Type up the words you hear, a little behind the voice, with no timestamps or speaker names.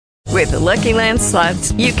With the Lucky Land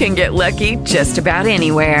Slots, you can get lucky just about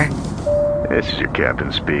anywhere. This is your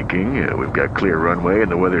captain speaking. We've got clear runway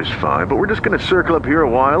and the weather's fine, but we're just going to circle up here a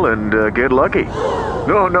while and get lucky.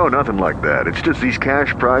 No, nothing like that. It's just these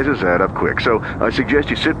cash prizes add up quick. So I suggest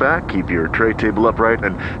you sit back, keep your tray table upright,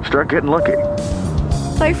 and start getting lucky.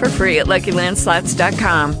 Play for free at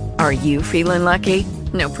LuckyLandSlots.com. Are you feeling lucky?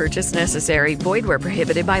 No purchase necessary. Void where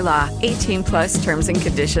prohibited by law. 18 plus terms and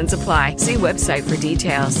conditions apply. See website for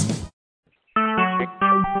details.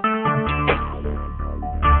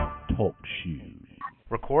 Talk shoes.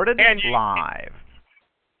 Recorded live.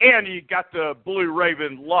 And you got the Blue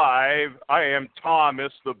Raven live. I am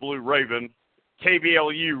Thomas, the Blue Raven,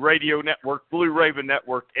 KBLU Radio Network, Blue Raven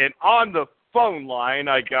Network. And on the phone line,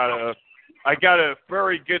 I got a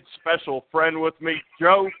very good special friend with me,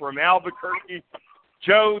 Joe from Albuquerque.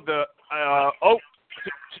 Joe,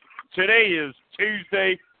 today is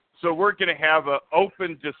Tuesday, so we're going to have an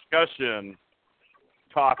open discussion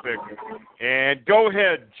topic. And go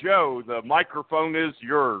ahead, Joe. The microphone is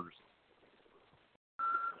yours.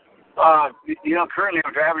 Currently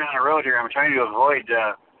I'm driving on the road here. I'm trying to avoid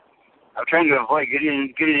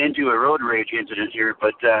getting into a road rage incident here,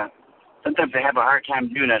 but sometimes I have a hard time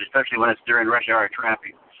doing that, especially when it's during rush hour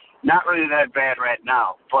traffic. Not really that bad right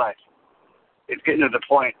now, but it's getting to the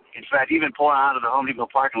point. In fact, even pulling out of the Home Depot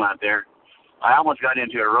parking lot there, I almost got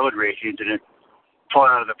into a road rage incident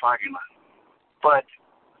pulling out of the parking lot. But,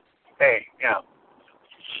 hey,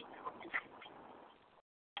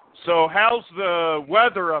 So how's the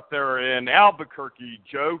weather up there in Albuquerque,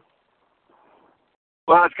 Joe?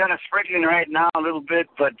 Well, it's kind of sprinkling right now a little bit,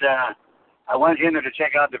 but I went in there to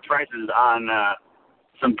check out the prices on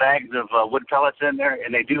some bags of wood pellets in there,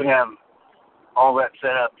 and they do have all that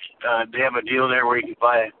set up. They have a deal there where you can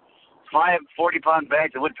buy 5 40-pound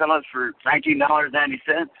bags of wood pellets for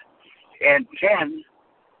 $19.90 and 10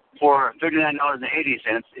 for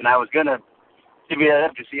 $39.80. And I was going to divvy that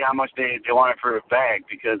up to see how much they wanted for a bag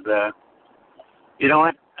because, you know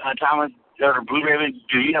what, Thomas, or Blue Raven,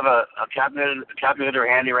 do you have a calculator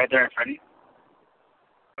handy right there in front of you?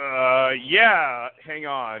 Yeah. Hang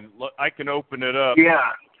on. Look, I can open it up.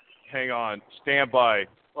 Yeah. Hang on. Stand by.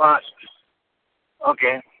 Well,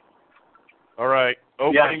 okay. All right.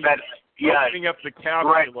 Opening up the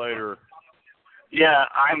calculator. Right. Yeah,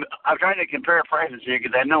 I'm trying to compare prices here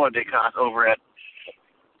because I know what they cost over at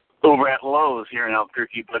Lowe's here in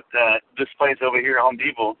Albuquerque, but this place over here, Home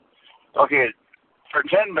Depot, okay, for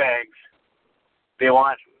 10 bags,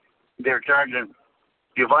 they're charging,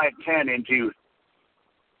 divide 10 into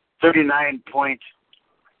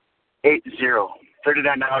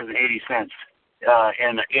 $39.80.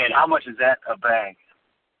 And how much is that a bag?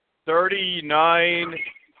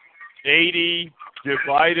 $39.80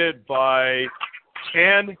 divided by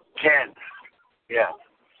 10. 10. Yeah.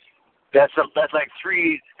 That's like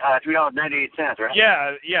 $3.98, right?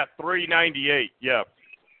 Yeah, $3.98. Yeah.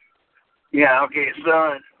 Yeah. Okay.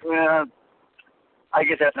 So, I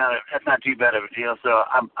guess that's not too bad of a deal. So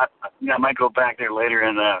I might go back there later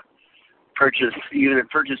and purchase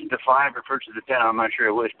the 5 or purchase the 10. I'm not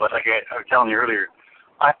sure which, but like I was telling you earlier,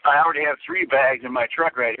 I already have 3 bags in my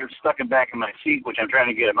truck right here, stuck them back in my seat, which I'm trying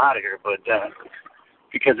to get them out of here, but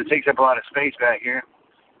because it takes up a lot of space back here.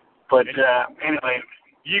 But anyway.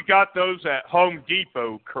 You got those at Home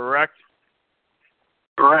Depot, correct?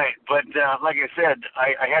 Right, but like I said,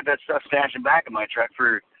 I had that stuff stashed back in my truck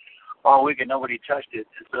for all week and nobody touched it.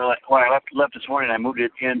 So when I left this morning, I moved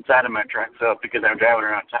it inside of my truck, so because I'm driving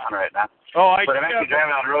around town right now. But I'm actually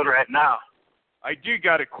driving on the road right now. I do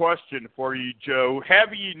got a question for you, Joe.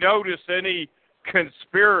 Have you noticed any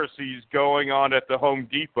conspiracies going on at the Home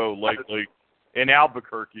Depot lately in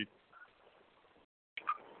Albuquerque?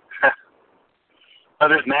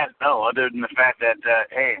 Other than that, no. Other than the fact that,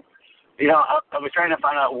 hey, I was trying to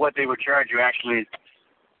find out what they would charge you actually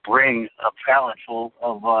bring a pallet full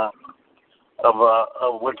of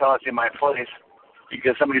wood pellets in my place,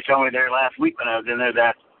 because somebody told me there last week when I was in there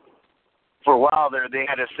that for a while there they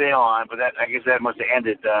had a sale on, but I guess that must have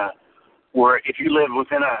ended. Where if you live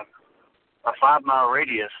within a 5-mile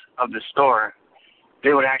radius of the store,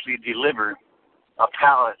 they would actually deliver a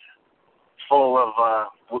pallet full of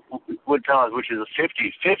wood pellets, which is a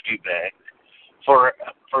 50-50 bag for a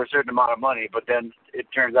certain amount of money. But then it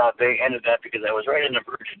turns out they ended that because I was right in the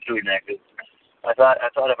verge of doing that. Cause I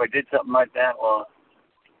thought if I did something like that, well,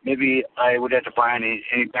 maybe I would have to buy any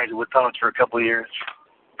bags of wood pellets for a couple of years.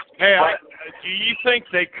 Hey, do you think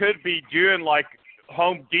they could be doing like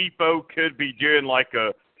Home Depot could be doing like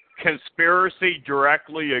a conspiracy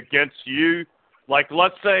directly against you? Like,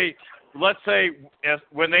 let's say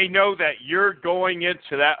when they know that you're going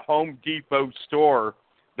into that Home Depot store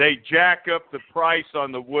they jack up the price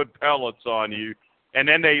on the wood pellets on you, and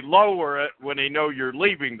then they lower it when they know you're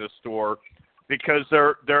leaving the store, because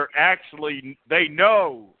they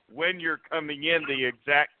know when you're coming in the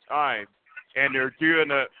exact time, and they're doing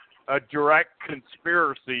a direct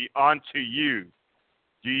conspiracy onto you.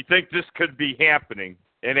 Do you think this could be happening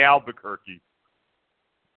in Albuquerque?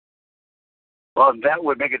 Well, that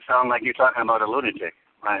would make it sound like you're talking about a lunatic.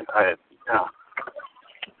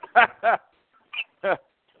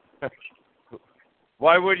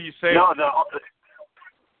 Why would you say no?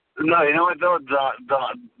 No, you know what though?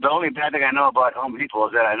 The only bad thing I know about Home Depot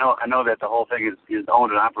is that I know that the whole thing is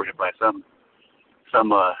owned and operated by some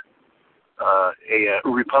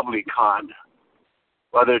Republican.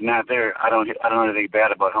 Other than that, I don't know anything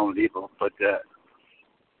bad about Home Depot, but.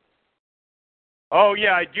 Oh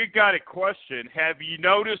yeah, I do got a question. Have you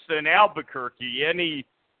noticed in Albuquerque any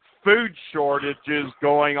food shortages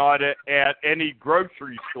going on at any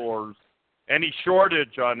grocery stores? Any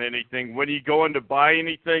shortage on anything when you go in to buy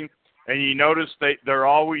anything, and you notice they're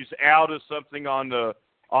always out of something on the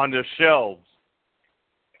shelves?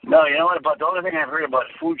 No, you know what? About the only thing I've heard about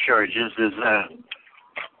food shortages is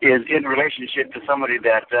in relationship to somebody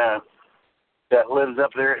that lives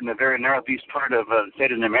up there in the very northeast part of the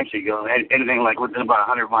state of New Mexico. Anything like within about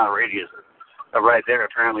a 100-mile radius right there,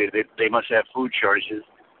 apparently they must have food shortages,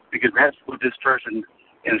 because that's what this person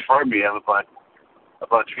informed me of about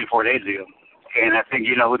 3-4 days ago. And I think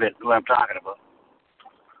you know who I'm talking about.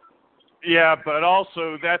 Yeah, but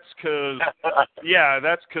also that's because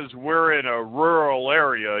we're in a rural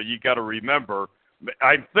area. You got to remember.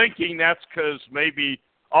 I'm thinking that's because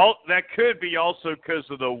that could be also because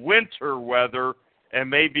of the winter weather, and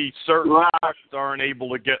maybe certain products aren't able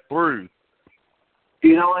to get through.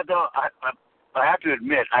 You know what though? I have to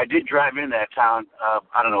admit, I did drive in that town.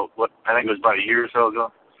 I don't know I think it was about a year or so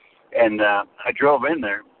ago, and I drove in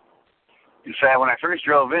there. In fact, when I first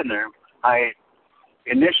drove in there,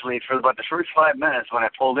 initially, for about the first 5 minutes when I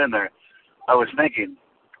pulled in there, I was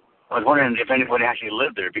wondering if anybody actually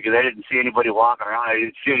lived there, because I didn't see anybody walking around. I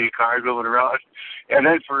didn't see any cars moving around. And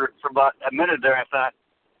then for about a minute there, I thought,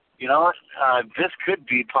 you know what, this could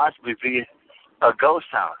possibly be a ghost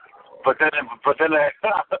town. But then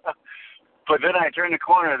I turned the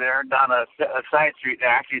corner there down a side street, and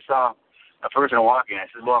I actually saw a person walking. I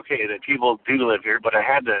said, well, okay, the people do live here, but I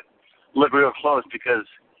had to look real close because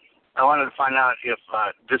I wanted to find out if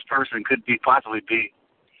this person could possibly be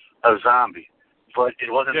a zombie, but it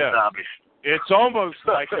wasn't a zombie. It's almost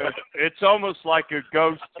like a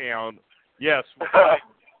ghost town. Yes,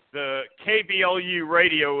 the KBLU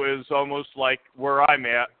radio is almost like where I'm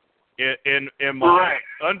at in my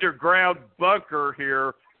underground bunker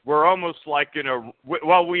here. We're almost like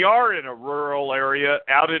we are in a rural area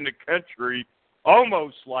out in the country,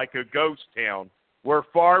 almost like a ghost town. We're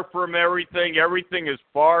far from everything. Everything is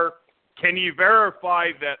far. Can you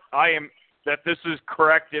verify that this is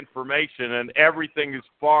correct information and everything is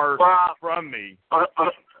far from me?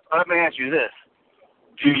 Let me ask you this: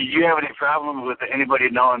 do you have any problem with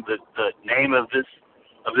anybody knowing the name of this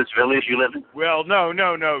village you live in? Well, no.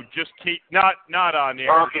 Just keep not on the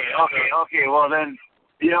air. Okay. Well then,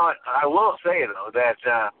 you know what? I will say though that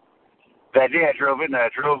day I drove in there.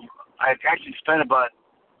 I actually spent about.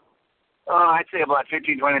 I'd say about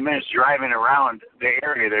 15-20 minutes driving around the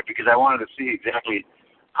area there, because I wanted to see exactly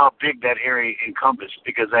how big that area encompassed,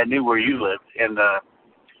 because I knew where you lived. And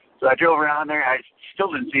so I drove around there. I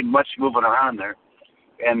still didn't see much moving around there.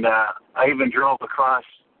 And I even drove across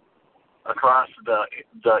the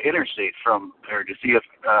interstate from there to see if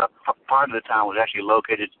part of the town was actually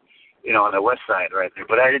located, on the west side right there.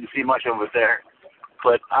 But I didn't see much over there.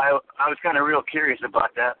 But I was kind of real curious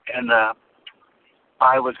about that. And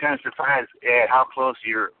I was kind of surprised at how close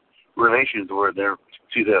your relations were there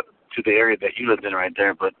to the area that you lived in right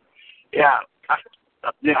there. But yeah, I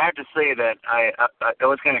have to say that I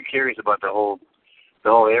was kind of curious about the whole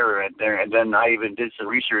area right there. And then I even did some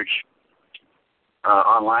research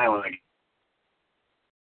online when I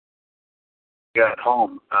got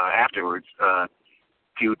home afterwards to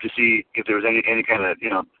see if there was any kind of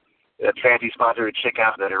fancy spots or to check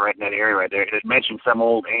out that are right in that area right there. It mentioned some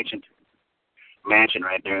old ancient mansion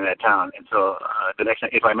right there in that town, and so the next time,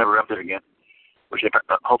 if I'm ever up there again, which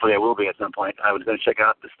hopefully I will be at some point, I was going to check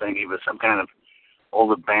out this thing. It was some kind of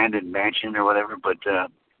old abandoned mansion or whatever, but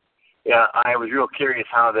yeah, I was real curious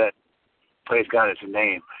how that place got its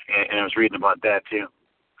name, and I was reading about that too.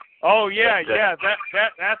 Oh yeah,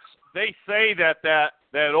 that's they say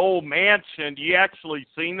that old mansion. You actually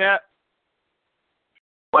seen that?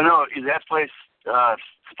 Well, no, is that place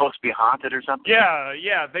supposed to be haunted or something?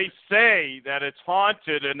 Yeah, they say that it's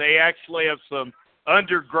haunted, and they actually have some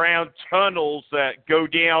underground tunnels that go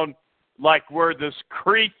down like where this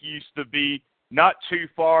creek used to be, not too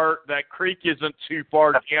far. That creek isn't too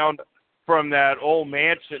far down from that old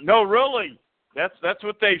mansion. No, really. That's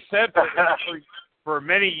what they said for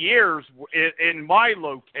many years in my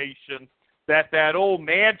location, that old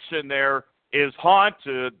mansion there is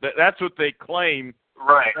haunted. That's what they claim.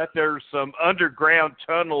 Right. That there's some underground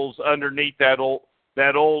tunnels underneath that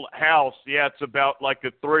old house. Yeah, it's about like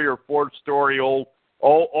a 3 or 4 story old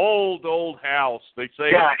house. They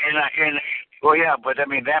say. Yeah, and well, yeah, but I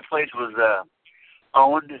mean that place was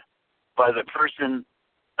owned by the person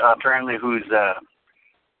apparently who's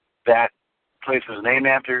that place was named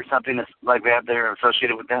after, something like that. They're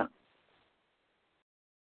associated with them.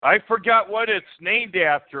 I forgot what it's named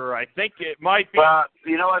after. I think it might be. Well,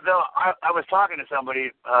 you know what though? I was talking to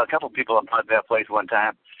somebody, a couple of people about that place one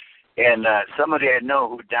time, and somebody I know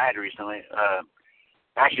who died recently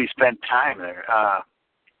actually spent time there.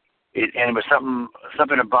 And it was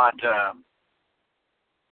something about.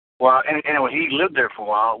 Well, anyway, he lived there for a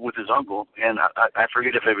while with his uncle, and I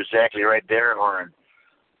forget if it was exactly right there or in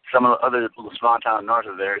some of the other little small town north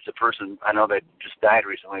of there. It's a person I know that just died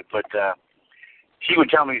recently, but he would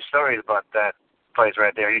tell me stories about that place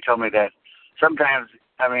right there. He told me that sometimes,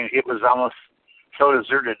 I mean, it was almost so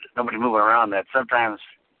deserted, nobody moving around, that sometimes,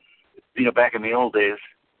 you know, back in the old days,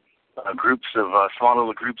 groups of small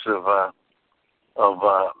little groups of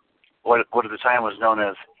what at the time was known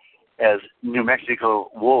as New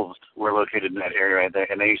Mexico wolves were located in that area right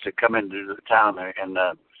there, and they used to come into the town there and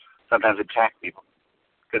sometimes attack people.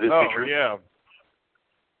 Could this be true? Yeah.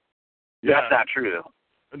 That's not true, though.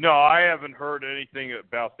 No, I haven't heard anything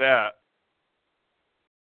about that.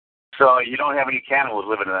 So you don't have any cannibals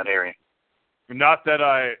living in that area? Not that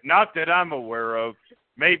I'm aware of.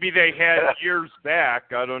 Maybe they had years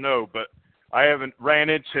back. I don't know, but I haven't ran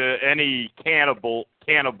into any cannibals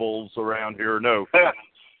around here. No.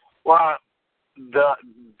 Well, the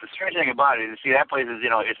strange thing about it is, see, that place is, you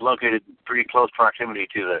know, it's located pretty close proximity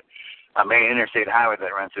to the main interstate highway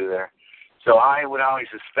that runs through there. So I would always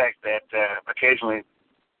suspect that occasionally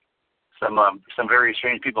some very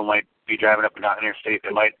strange people might be driving up and down the interstate.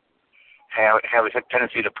 They might have a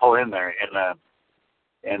tendency to pull in there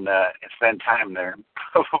and spend time there.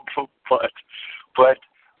 but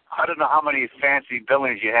I don't know how many fancy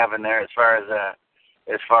buildings you have in there as far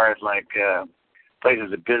as like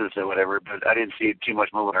places of business or whatever. But I didn't see too much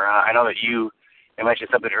moving around. I know that you mentioned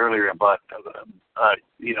something earlier about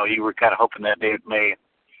you know, you were kind of hoping that they may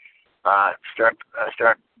start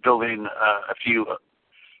building a few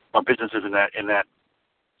more businesses in that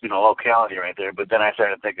you know, locality right there. But then I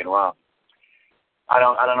started thinking, well, I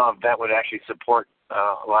don't know if that would actually support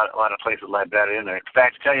a lot of places like that in there. In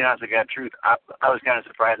fact, to tell you honestly, the truth, I was kind of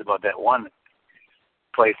surprised about that one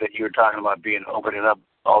place that you were talking about being opening up.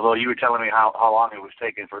 Although you were telling me how long it was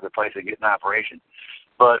taking for the place to get in operation,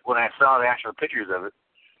 but when I saw the actual pictures of it,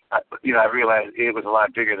 I realized it was a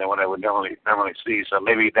lot bigger than what I would normally see. So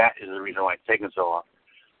maybe that is the reason why it's taking so long.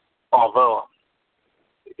 Although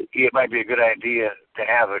it might be a good idea to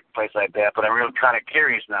have a place like that, but I'm really kind of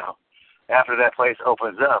curious now, after that place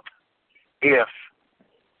opens up, if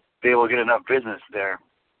they will get enough business there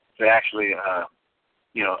to actually,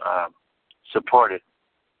 support it.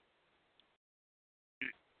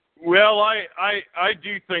 Well, I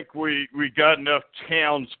do think we got enough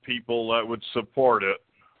townspeople that would support it.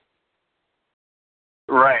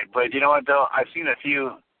 Right, but you know what though? I've seen a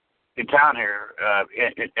few in town here,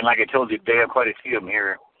 and like I told you, they have quite a few of them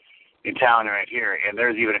here in town right here, and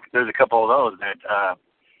there's a couple of those that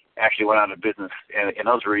actually went out of business, and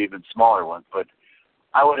those were even smaller ones. But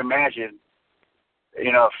I would imagine,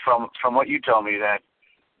 you know, from what you told me, that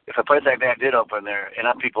if a place like that did open there,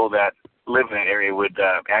 enough people that live in that area would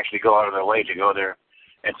actually go out of their way to go there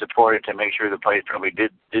and support it to make sure the place probably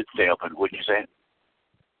did stay open. Wouldn't you say?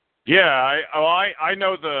 Yeah, I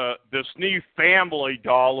know this new Family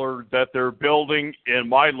Dollar that they're building in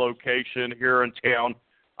my location here in town.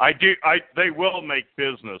 They will make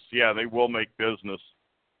business. Yeah, they will make business.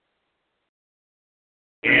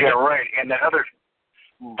 Yeah, right. And the other,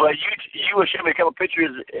 but you showed me a couple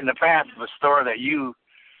pictures in the past of a store that you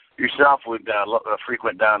yourself would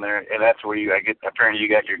frequent down there, and that's where apparently you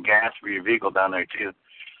got your gas for your vehicle down there too.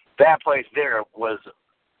 That place there was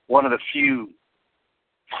one of the few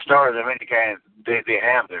stores of any kind they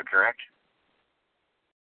have there, correct?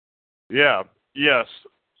 Yeah. Yes.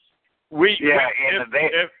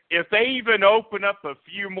 If they even open up a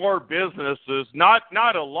few more businesses, not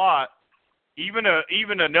a lot, even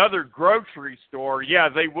another grocery store, yeah,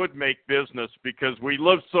 they would make business because we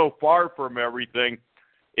live so far from everything.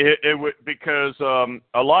 it would, because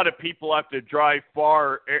a lot of people have to drive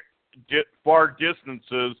far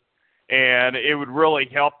distances, and it would really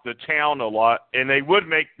help the town a lot. And they would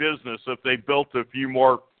make business if they built a few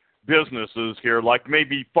more businesses here, like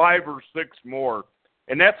maybe 5 or 6 more.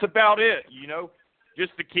 And that's about it,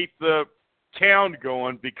 just to keep the town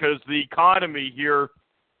going, because the economy here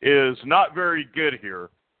is not very good here.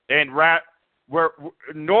 And where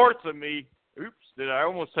north of me, oops, did I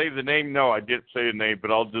almost say the name? No, I didn't say the name,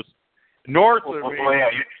 but I'll just, north of me. Well, yeah,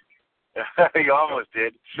 you almost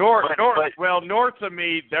did. North of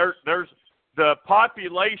me, there's the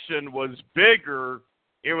population was bigger.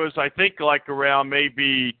 It was, I think, like around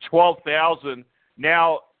maybe 12,000.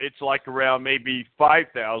 Now it's like around maybe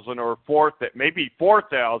 5,000 or maybe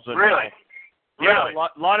 4,000. Really? Yeah, Really?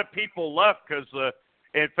 a lot of people left because,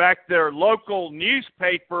 in fact, their local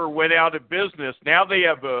newspaper went out of business. Now they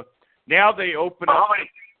open up.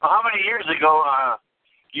 How many years ago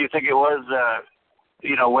do you think it was?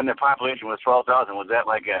 When the population was 12,000, was that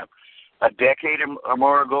like a decade or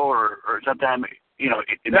more ago, or sometime? In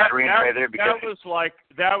that range right there. Because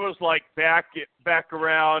that was like back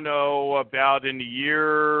around about in the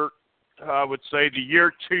year, I would say the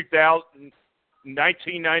year 2000.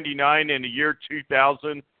 1999 and the year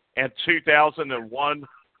 2000 and 2001.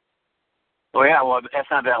 Oh yeah, well that's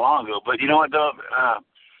not that long ago. But you know what though?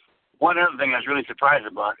 One other thing I was really surprised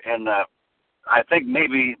about, and I think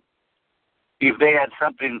maybe if they had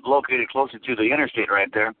something located closer to the interstate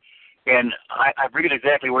right there, and I forget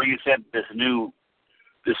exactly where you said this new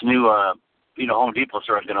Home Depot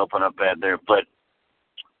store is going to open up at there, but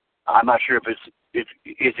I'm not sure if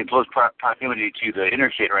it's in close proximity to the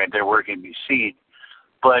interstate right there where it can be seen.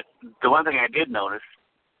 But the one thing I did notice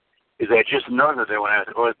is that just north of there, when I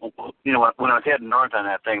was heading north on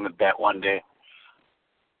that thing that one day,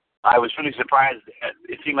 I was really surprised.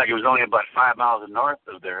 It seemed like it was only about 5 miles north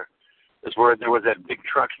of there is where there was that big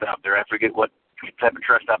truck stop there. I forget what type of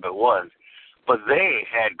truck stop it was, but they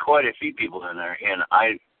had quite a few people in there.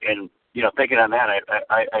 And thinking on that,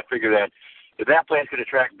 I figured that if that place could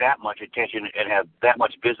attract that much attention and have that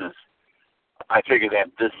much business, I figured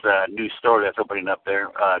that this new store that's opening up there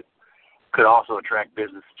could also attract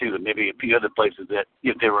business too. And maybe a few other places that,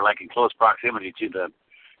 if they were like in close proximity to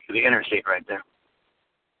the interstate right there.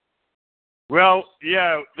 Well,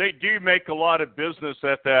 yeah, they do make a lot of business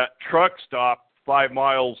at that truck stop 5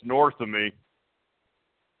 miles north of me.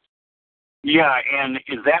 Yeah, and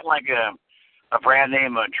is that like a brand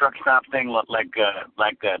name truck stop thing, like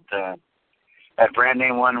that brand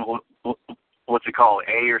name one? What's it called?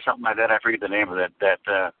 A or something like that? I forget the name of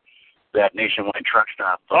that nationwide truck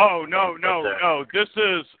stop. Oh no. This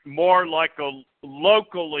is more like a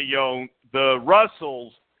locally owned. The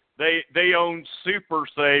Russells, they own Super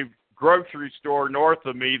Save grocery store north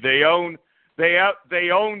of me. They own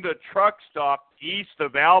the truck stop east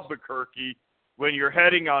of Albuquerque when you're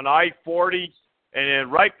heading on I-40, and then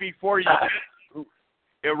right before you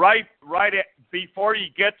before you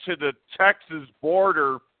get to the Texas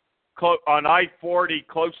border on I-40,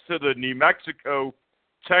 close to the New Mexico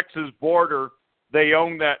Texas border, they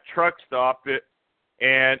own that truck stop.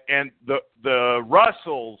 And the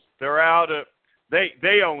Russells, they're out of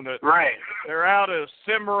they own it. Right. They're out of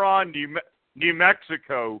Cimarron, New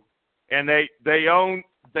Mexico, and they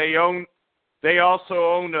also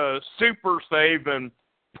own a Super Save in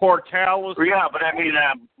Portales. Yeah, but I mean,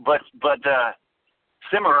 but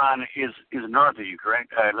Cimarron is north of you,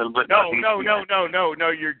 correct? A little bit. No.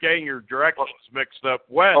 You're getting your directions mixed up.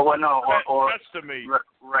 West. Oh, well, no, or west of me.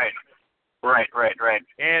 Right.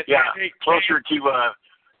 And yeah, closer to.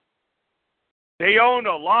 They own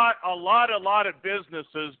a lot of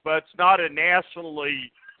businesses, but it's not a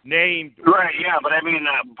nationally named. Right. Yeah, but I mean,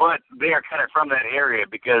 but they are kind of from that area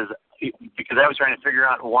because I was trying to figure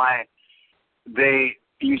out why they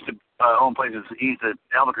used to own places east of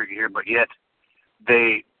Albuquerque here, but yet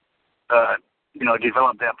they,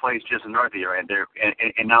 developed that place just north of you right there.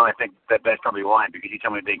 And now I think that's probably why, because you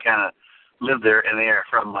told me they kind of live there and they are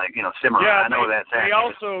from Cimarron. Yeah, I know that's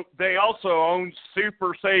happening. They also own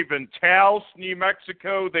Super Save in Taos, New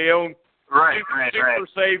Mexico. They own Super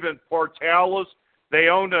Save in Portales. They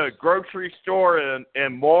own a grocery store in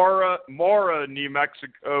Mora, New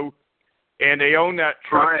Mexico, and they own that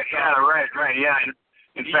truck. Right. Yeah.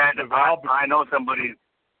 In fact, I know somebody.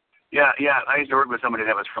 Yeah. I used to work with somebody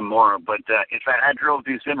that was from Mora, but in fact, I drove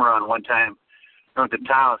through Cimarron one time. I went to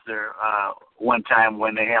Taos there one time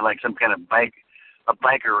when they had some kind of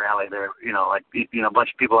biker rally there. A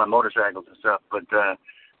bunch of people on motorcycles and stuff. But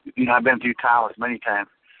I've been through Taos many times.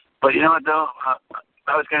 But you know what though,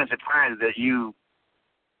 I was kind of surprised that you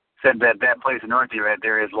said that place north of you right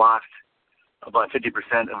there has lost about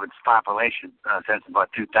 50% of its population since about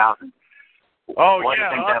 2000. Oh, Why do you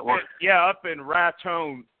think that was? Up in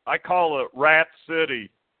Raton. I call it Rat City.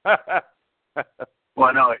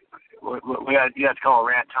 Well, no, you have to call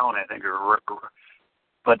it Raton, I think,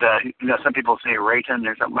 but some people say Raton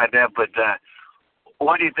or something like that. But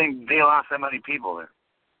why do you think they lost so many people there?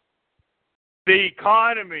 The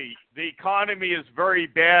economy is very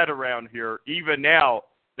bad around here. Even now,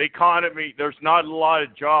 the economy, there's not a lot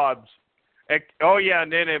of jobs. Oh yeah,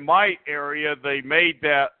 and then in my area, they made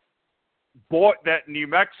that New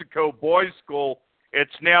Mexico boys' school.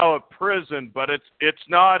 It's now a prison, but it's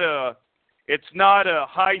not a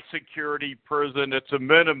high security prison. It's a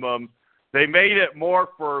minimum. They made it more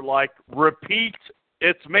for like repeat.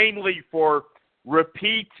 It's mainly for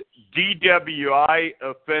repeat DWI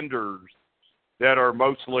offenders that are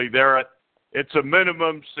mostly there. It's a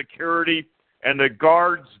minimum security, and the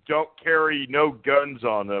guards don't carry no guns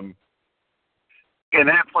on them. In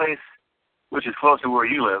that place, which is close to where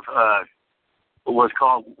you live, was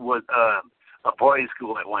a boys'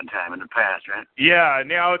 school at one time in the past, right? Yeah,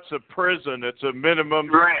 now it's a prison. It's a minimum.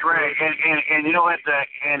 Right. And you know what?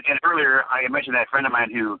 And earlier I mentioned that friend of mine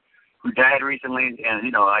who died recently,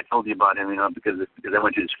 and I told you about him, because I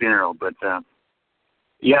went to his funeral. But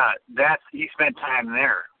he spent time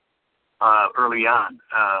there early on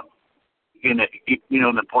in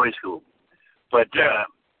the boys' school. But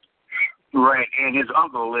right, and his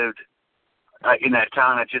uncle lived in that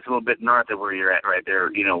town that's just a little bit north of where you're at right there,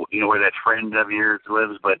 where that friend of yours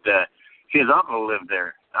lives, but his uncle lived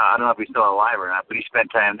there. I don't know if he's still alive or not, but he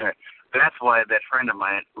spent time there. That's why that friend of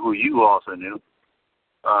mine, who you also knew,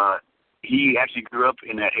 he actually grew up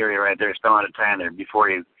in that area right there, spent a lot of time there before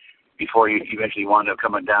he eventually wound up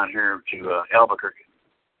coming down here to Albuquerque.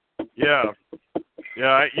 Yeah.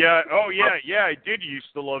 Oh, yeah. I did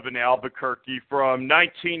used to live in Albuquerque from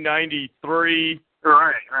 1993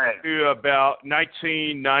 right to about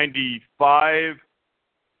 1995.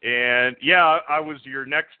 And, I was your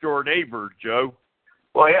next-door neighbor, Joe.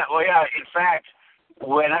 Well, yeah. In fact,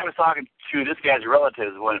 when I was talking to this guy's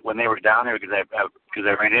relatives when they were down there, because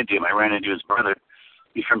I ran into him, I ran into his brother.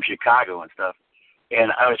 He's from Chicago and stuff.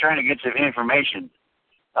 And I was trying to get some information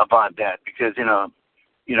about that because,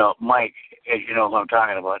 Mike, as you know who I'm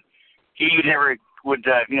talking about, he never would,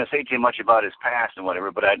 say too much about his past and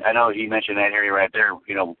whatever, but I know he mentioned that area right there,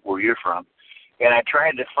 where you're from. And I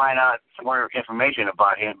tried to find out some more information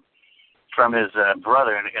about him from his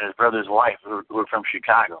brother and his brother's wife, who were from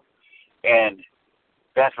Chicago. And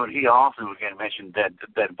that's what he also again mentioned,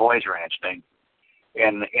 that boys ranch thing.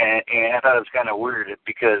 And I thought it was kind of weird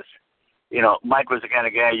because, Mike was the kind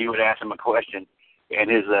of guy you would ask him a question,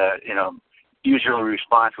 and his, usual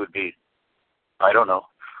response would be, I don't know.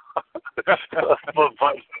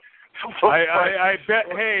 I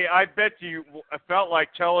bet you felt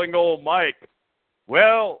like telling old Mike,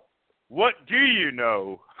 well, what do you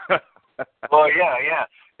know? Well, yeah.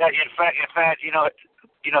 In fact, he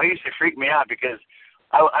used to freak me out because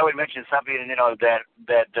I would mention something,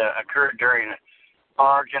 that occurred during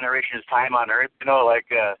our generation's time on Earth,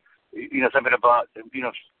 something about,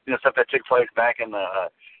 stuff that took place back in the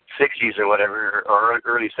 60s or whatever, or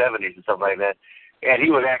early 70s and stuff like that. And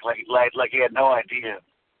he would act like he had no idea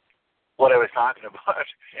what I was talking about.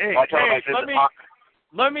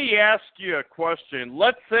 Let me ask you a question.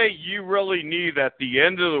 Let's say you really knew that the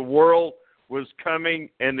end of the world was coming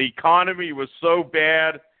and the economy was so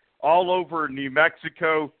bad all over New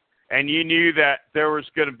Mexico, and you knew that there was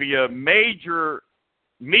going to be a major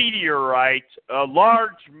meteorite, a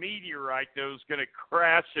large meteorite that was going to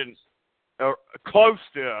crash in close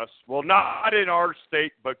to us. Well, not in our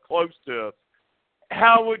state, but close to us.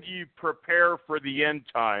 How would you prepare for the end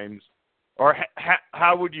times? Or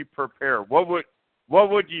how would you prepare? What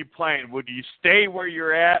would you plan? Would you stay where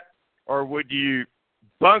you're at, or would you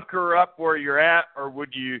bunker up where you're at, or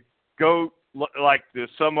would you go like to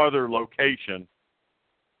some other location?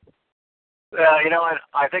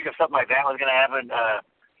 I think if something like that was going to happen,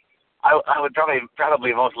 I would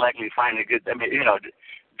probably most likely find a good.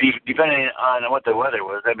 Depending on what the weather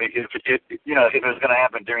was. If it was going to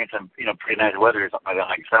happen during some pretty nice weather or something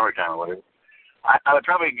like summertime or whatever, I would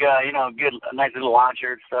probably get a nice little lawn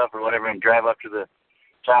chair and stuff or whatever, and drive up to the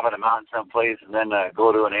top of the mountain someplace, and then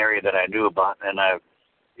go to an area that I knew about, and I'd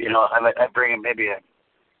bring in maybe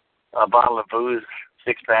a bottle of booze,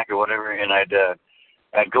 6-pack or whatever, and I'd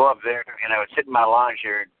go up there and I would sit in my lawn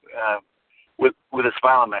chair with a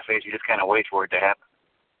smile on my face and just kind of wait for it to happen.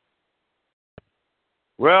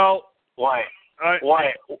 Well, why?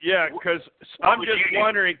 Why? Yeah, because I'm just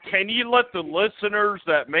wondering, can you let the listeners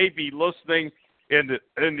that may be listening in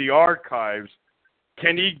the archives,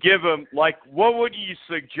 can you give them, like, what would you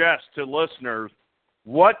suggest to listeners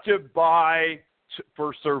what to buy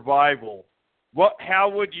for survival? How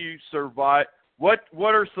would you survive? What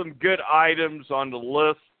are some good items on the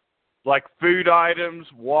list, like food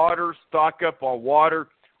items, water, stock up on water?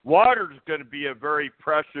 Water is going to be a very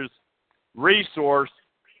precious resource,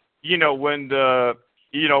 when the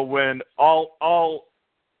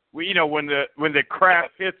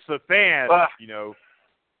crap hits the fan,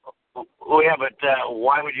 Well, yeah, but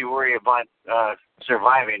why would you worry about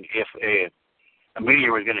surviving if a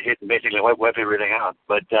meteor was going to hit and basically wipe everything out?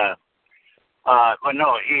 But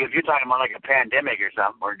no, if you're talking about like a pandemic or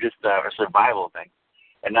something, or just a survival thing,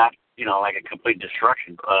 and not like a complete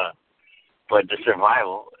destruction, but the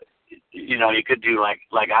survival, you could do like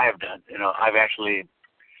I have done.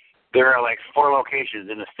 There are like 4 locations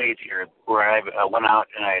in the States here where I went out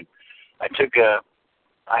and I took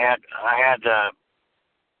I had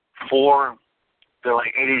 4, they're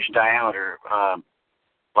like 8-inch diameter,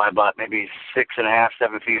 by about maybe 6.5,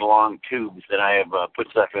 7 feet long tubes that I have put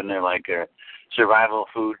stuff in there, like survival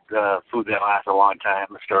food that lasts a long time,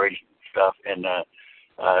 storage stuff, and I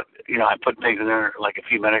put things in there like a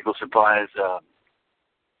few medical supplies,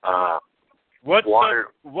 water.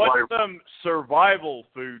 What some survival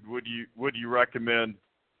food would you recommend?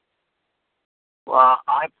 Well,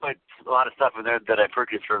 I put a lot of stuff in there that I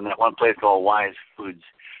purchased from that one place called Wise Foods.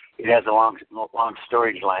 It has a long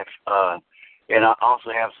storage life, and I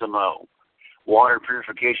also have some water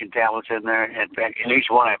purification tablets in there. And in each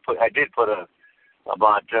one, I did put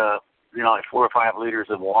about 4 or 5 liters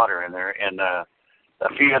of water in there, and a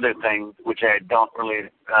few other things which I don't really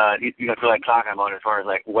feel like talking about as far as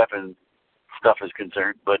like weapon stuff is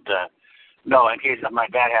concerned. But no, in case something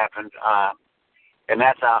like that happened, and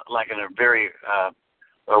that's out like in a very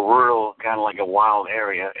a rural, kind of like a wild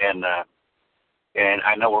area, and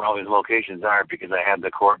I know where all these locations are because I have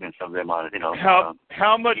the coordinates of them on it.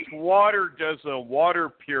 How much water does a water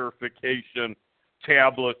purification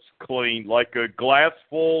tablets clean? Like a glass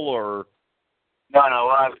full, or? No.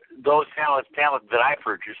 Those tablets that I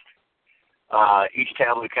purchased, each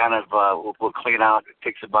tablet kind of will clean out. It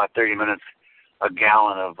takes about 30 minutes, a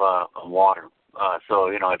gallon of water. So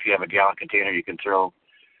if you have a gallon container, you can throw,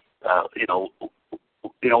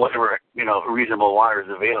 whatever reasonable water is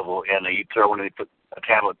available, and you throw a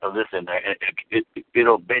tablet of this in there, and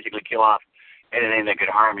it'll basically kill off anything that could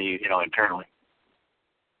harm you, internally.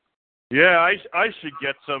 Yeah, I should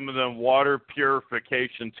get some of them water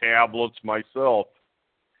purification tablets myself.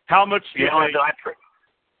 How much do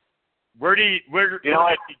where do you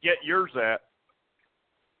get yours at?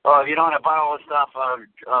 I bought all this stuff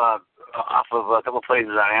off of a couple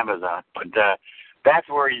places on Amazon, but that's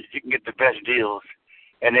where you can get the best deals.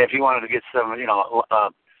 And if you wanted to get some,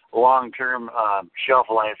 long-term shelf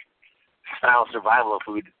life style survival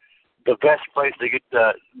food, the best place to get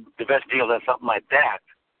the best deals on something like that,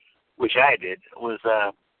 which I did, was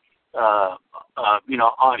on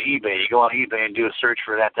eBay. You go on eBay and do a search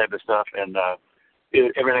for that type of stuff, and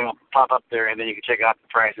everything will pop up there, and then you can check out the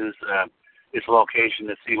prices, its location,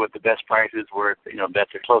 to see what the best prices were,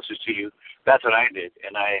 that's the closest to you. That's what I did,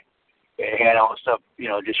 and I had all the stuff,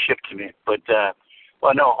 just shipped to me. But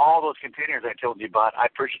no, all those containers I told you about, I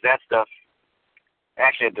purchased that stuff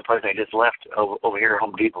actually at the place I just left over here at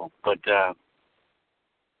Home Depot. But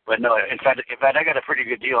no, in fact, I got a pretty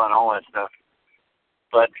good deal on all that stuff.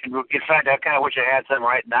 But in fact, I kind of wish I had some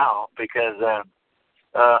right now, because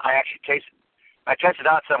I actually tested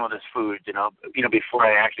out some of this food, before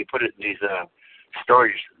I actually put it in these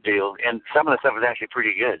storage deals, and some of the stuff is actually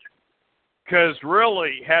pretty good. Because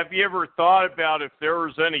really, have you ever thought about if there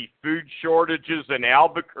was any food shortages in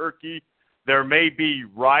Albuquerque? There may be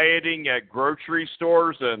rioting at grocery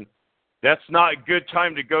stores, and that's not a good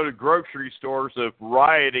time to go to grocery stores if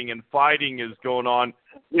rioting and fighting is going on.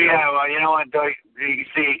 Yeah, well, you know what, though? You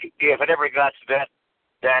see, if it ever got to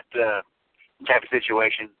that type of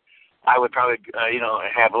situation, I would probably,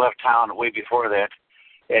 have left town way before that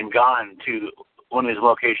and gone to one of these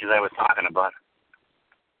locations I was talking about.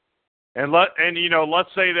 And let's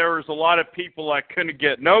say there was a lot of people that couldn't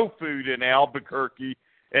get no food in Albuquerque,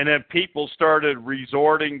 and then people started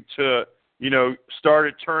resorting to,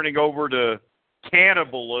 started turning over to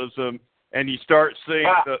cannibalism, and you start seeing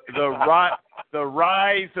the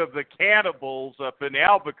rise of the cannibals up in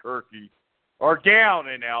Albuquerque, or down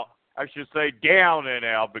in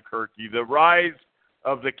Albuquerque, the rise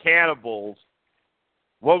of the cannibals.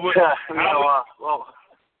 What would? Well,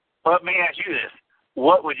 let me ask you this.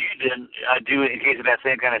 What would you then do in case of that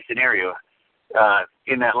same kind of scenario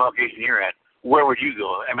in that location you're at? Where would you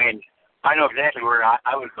go? I mean, I know exactly where I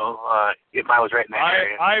would go if I was right in that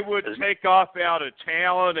area. I would take off out of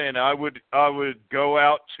town, and I would go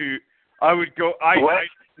out to. I would go. I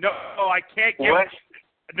can't give. West?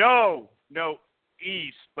 No,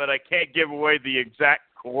 east, but I can't give away the exact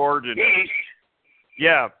coordinates. East?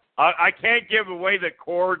 Yeah, I can't give away the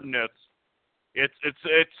coordinates.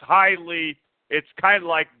 It's highly. It's kind of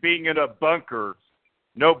like being in a bunker.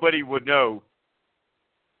 Nobody would know.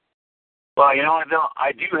 Well, you know what, though?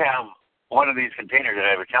 I do have one of these containers that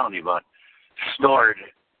I was telling you about stored.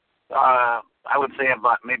 I would say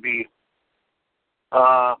about maybe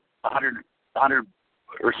 100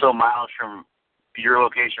 or so miles from your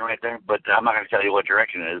location right there. But I'm not going to tell you what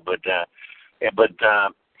direction it is. But I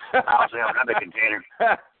also have another container.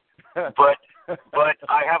 But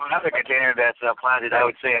I have another container that's planted. I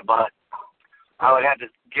would say about. I would have to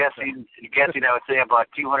guessing. I would say about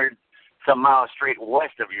 200 some miles straight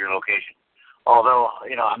west of your location. Although,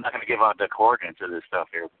 you know, I'm not going to give out the coordinates of this stuff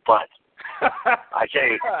here, but I tell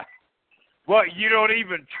you. Well, you don't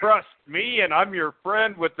even trust me, and I'm your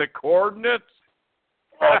friend with the coordinates?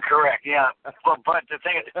 Correct, yeah. But the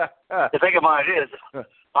thing about it is,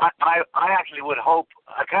 I actually would hope,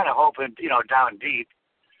 I kind of hope, you know, down deep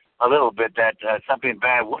a little bit that something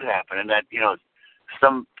bad would happen and that, you know,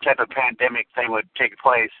 some type of pandemic thing would take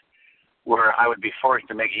place where I would be forced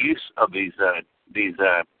to make use of these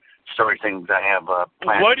storage things I have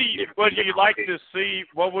planned. What would you like to see?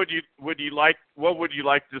 What would you like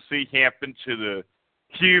to see happen to the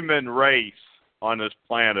human race on this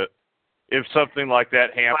planet if something like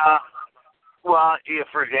that happened? Well, yeah,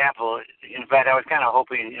 for example, in fact, I was kind of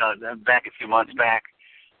hoping, you know, back a few months back,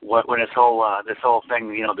 when this whole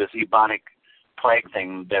thing, you know, this bubonic plague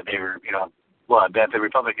thing that they were, you know, well, that the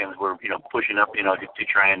Republicans were, you know, pushing up, you know, to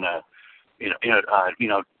try and,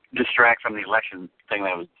 distract from the election thing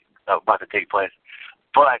that was about to take place.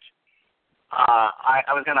 But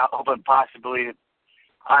I was going to open possibly.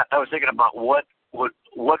 I was thinking about what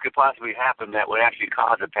could possibly happen that would actually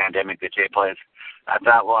cause a pandemic to take place. I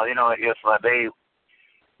thought, well, you know, if they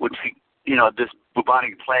would see, you know, this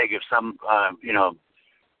bubonic plague, if some,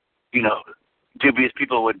 dubious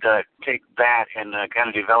people would take that and kind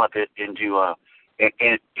of develop it into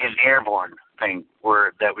an airborne thing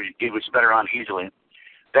where it would spread around easily.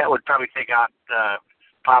 That would probably take out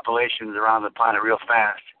populations around the planet real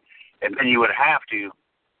fast, and then you would have to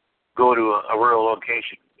go to a rural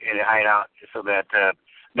location and hide out so that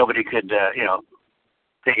nobody could,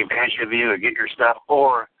 take advantage of you or get your stuff.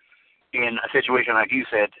 Or in a situation like you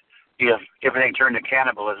said, if everything turned to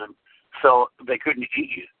cannibalism, so they couldn't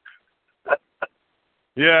eat you.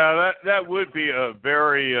 Yeah, that would be a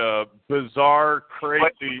very bizarre,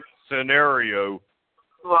 crazy scenario.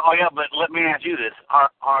 Well, yeah, but let me ask you this: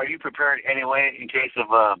 Are you prepared anyway in case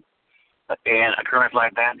of an occurrence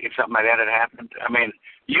like that? If something like that had happened, I mean,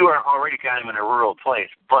 you are already kind of in a rural place,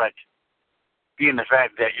 but being the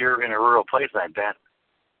fact that you're in a rural place like that,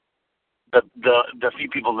 the few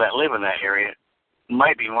people that live in that area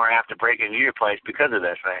might be more apt to break into your place because of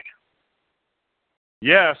that fact.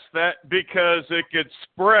 Yes, because it could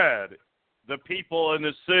spread. The people in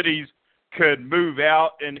the cities could move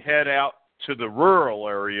out and head out to the rural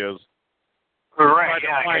areas. Right,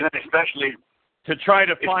 yeah, and then especially to try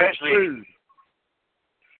to find food.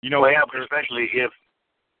 You know, well, yeah, but especially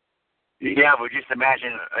but just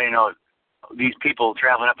imagine, you know, these people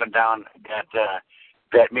traveling up and down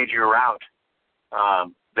that major route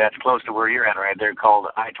that's close to where you're at right there, called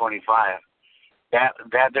I-25. That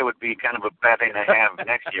would be kind of a bad thing to have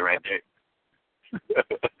next to you right there.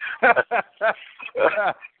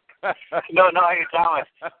 No, hey Thomas.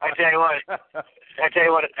 I tell you what.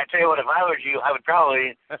 If I was you, I would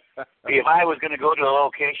probably, if I was going to go to a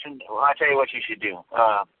location, well, I tell you what you should do.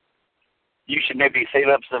 You should maybe save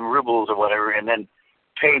up some rubles or whatever, and then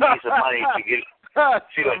pay me some money to get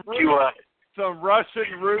some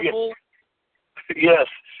Russian rubles. Yes,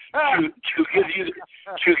 to give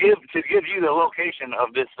you the location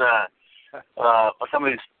of this some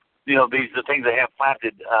of these, you know, the things they have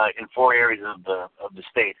planted in 4 areas of the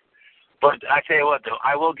state. But I tell you what, though,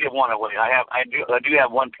 I will give one away. I do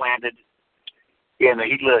have one planted in the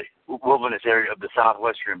Gila wilderness area of the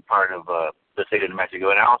southwestern part of the state of New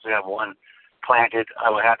Mexico, and I also have one planted. I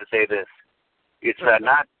would have to say this: it's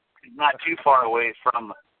not too far away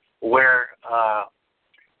from where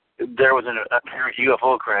there was an apparent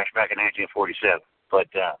UFO crash back in 1947. But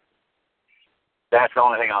that's the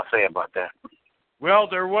only thing I'll say about that. Well,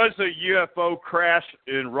 there was a UFO crash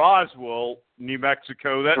in Roswell, New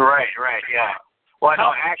Mexico. Right, yeah. Well,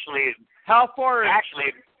 no, actually. How far is?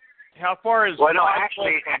 Actually. How far is? Well, no,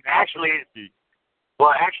 Roswell actually.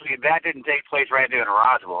 Well, actually, that didn't take place right there in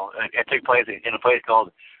Roswell. It took place in a place called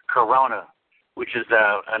Corona, which is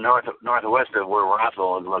northwest of where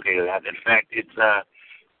Roswell is located at. In fact,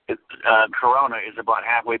 Corona is about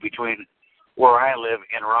halfway between where I live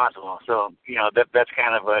and Roswell. So, that's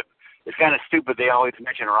kind of it's kind of stupid they always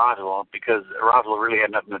mention Roswell, because Roswell really had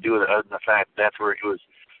nothing to do with it other than the fact that's where it was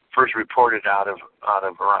first reported out of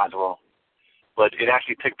Roswell. But it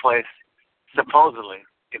actually took place, supposedly,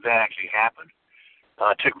 if that actually happened,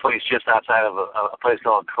 took place just outside of a place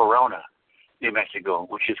called Corona, New Mexico,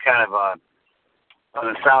 which is kind of on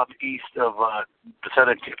the southeast of the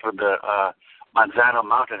southern tip of the Manzano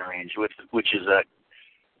mountain range, which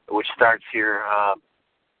starts here.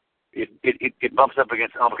 It bumps up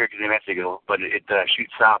against Albuquerque, New Mexico, but it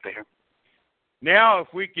shoots south there. Now, if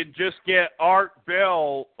we could just get Art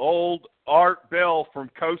Bell, old Art Bell from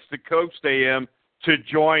Coast to Coast AM, to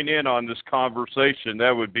join in on this conversation, that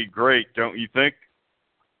would be great, don't you think?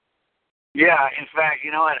 Yeah, in fact,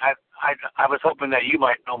 you know what? I was hoping that you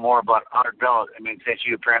might know more about Art Bell. I mean, since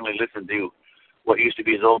you apparently listen to what used to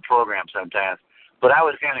be his old program sometimes. But I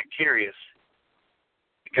was kind of curious,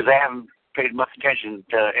 because I haven't paid much attention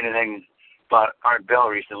to anything about Art Bell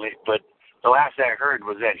recently. But the last I heard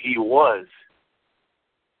was that he was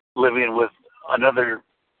living with another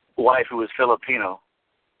wife who was Filipino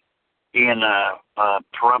in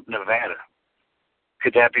Pahrump, Nevada.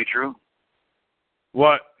 Could that be true?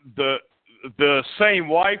 What, the same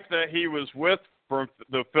wife that he was with from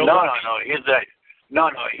the Philippines? No.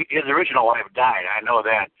 His original wife died. I know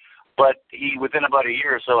that. But within about a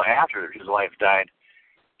year or so after his wife died,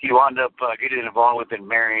 he wound up getting involved with and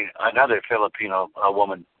marrying another Filipino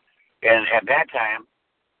woman. And at that time,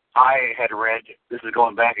 I had read, this is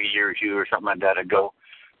going back a year or two or something like that ago,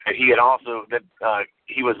 that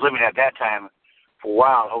he was living at that time for a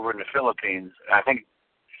while over in the Philippines. I think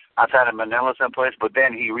outside of Manila someplace, but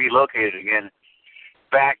then he relocated again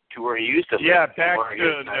back to where he used to live. Yeah, back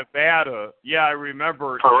to Nevada. Yeah, I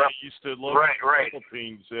remember he used to live in the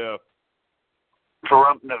Philippines. Yeah.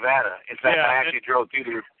 Pahrump, Nevada. In fact, yeah, I actually drove through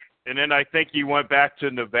there. And then I think he went back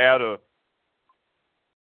to Nevada.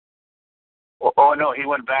 Oh, no, he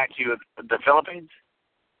went back to the Philippines?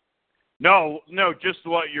 No, just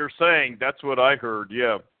what you're saying. That's what I heard,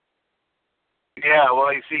 yeah. Yeah,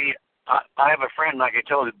 well, you see, I have a friend, like I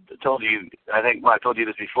told you, I think I told you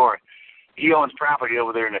this before. He owns property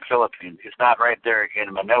over there in the Philippines. It's not right there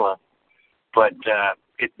in Manila, but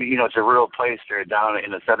it's a real place there down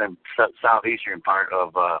in the southeastern part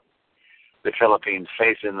of the Philippines,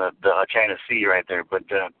 facing the China Sea right there. But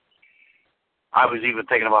I was even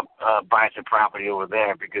thinking about buying some property over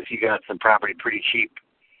there, because he got some property pretty cheap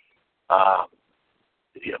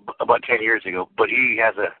about 10 years ago. But he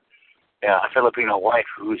has a Filipino wife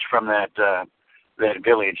who's from that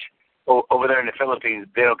village. Over there in the Philippines,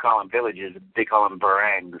 they don't call them villages; they call them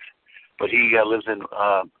barangs. But he lives in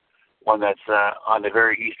one that's on the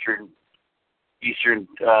very eastern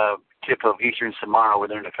tip of eastern Samar, over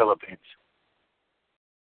there in the Philippines.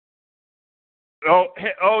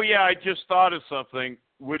 Oh yeah, I just thought of something.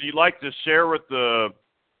 Would you like to share with the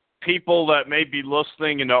people that may be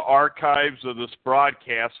listening in the archives of this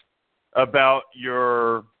broadcast about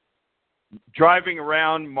your driving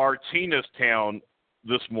around Martinez Town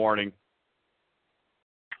this morning?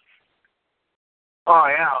 Oh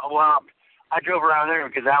yeah, well, I drove around there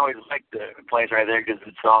because I always liked the place right there, because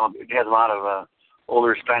it has a lot of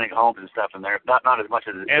older Hispanic homes and stuff in there. Not as much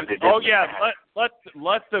as it did. Oh yeah,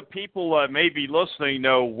 let the people that may be listening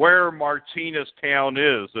know where Martinez Town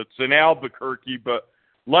is. It's in Albuquerque, but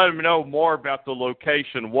let them know more about the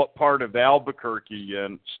location, what part of Albuquerque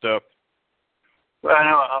and stuff. Well, I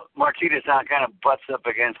know Martinez Town kind of butts up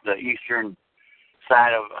against the eastern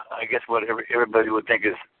side of, I guess, what everybody would think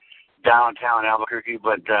is downtown Albuquerque,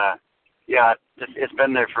 but yeah, it's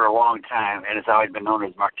been there for a long time, and it's always been known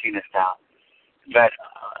as Martinez Town. But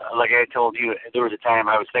like I told you, there was a time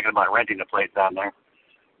I was thinking about renting a place down there.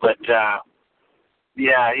 But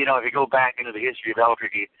yeah, if you go back into the history of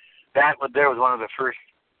Albuquerque, there was one of the first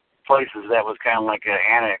places that was kind of like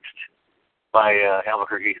annexed by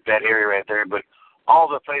Albuquerque, that area right there. But all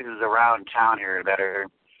the places around town here that are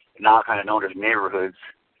now kind of known as neighborhoods,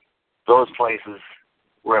 those places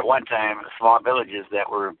were at one time small villages that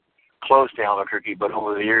were close to Albuquerque, but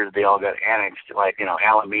over the years they all got annexed, like,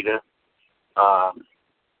 Alameda,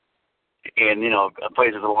 and,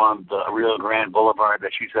 places along the Rio Grande Boulevard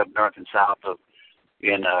that shoots up north and south of,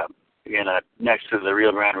 next to the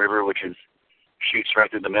Rio Grande River, which shoots right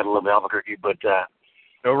through the middle of Albuquerque. But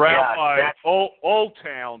around by Old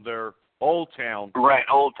Town there. Old Town. Right,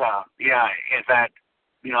 Old Town. Yeah, in fact,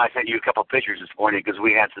 I sent you a couple pictures this morning because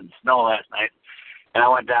we had some snow last night. And I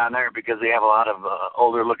went down there because they have a lot of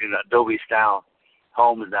older-looking adobe-style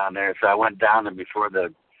homes down there. So I went down there before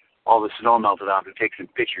all the snow melted off to take some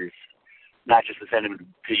pictures, not just to send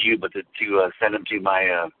them to you, but to send them to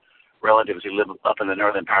my relatives who live up in the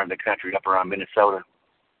northern part of the country, up around Minnesota.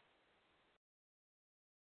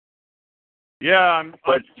 Yeah,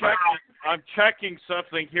 I'm checking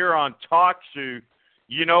something here on TalkShoe.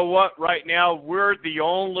 You know what? Right now,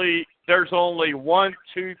 there's only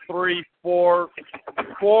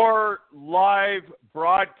 4 live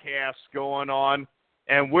broadcasts going on,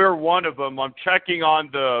 and we're one of them. I'm checking on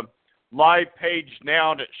the live page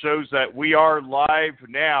now, and it shows that we are live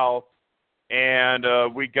now,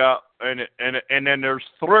 and we got and then there's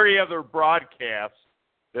 3 other broadcasts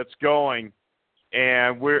that's going,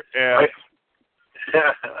 and we're.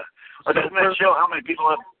 Doesn't that show how many people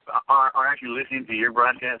are actually listening to your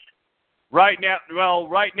broadcast? Right now,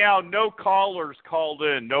 no callers called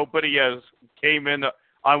in. Nobody has came in.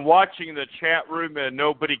 I'm watching the chat room, and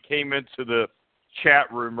nobody came into the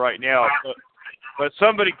chat room right now. But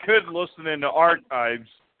somebody could listen in the archives.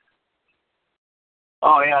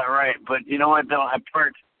 Oh, yeah, right. But you know what, though? I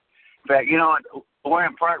parked. In fact, you know what? Where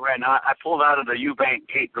I'm parked right now, I pulled out of the U-Bank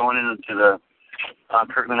gate going into the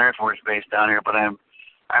Kirtland Air Force Base down here, but I'm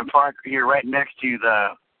parked here right next to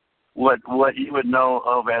the what you would know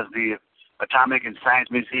of as the Atomic and Science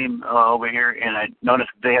Museum over here, and I noticed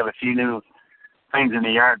they have a few new things in the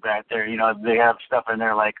yard back there. You know, they have stuff in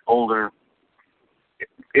there like older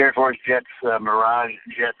Air Force jets, Mirage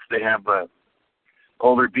jets. They have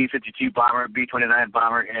older B-52 bomber, B-29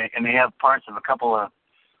 bomber, and they have parts of a couple of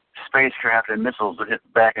spacecraft and missiles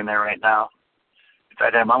back in there right now. In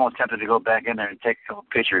fact, I'm almost tempted to go back in there and take a couple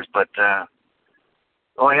pictures, but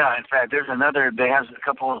oh yeah, in fact, they have a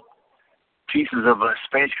couple pieces of a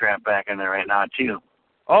spacecraft back in there right now too.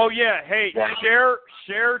 Oh yeah, hey, share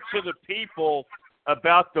to the people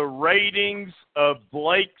about the ratings of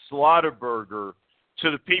Blake Slaughterburger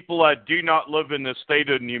to the people that do not live in the state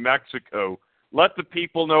of New Mexico. Let the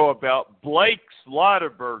people know about Blake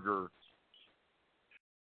Slaughterburger.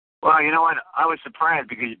 Well, you know what? I was surprised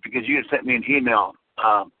because you had sent me an email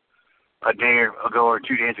a day ago or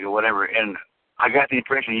 2 days ago, whatever, and I got the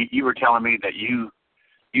impression you were telling me that you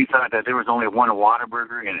thought that there was only one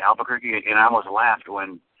Whataburger in Albuquerque, and I almost laughed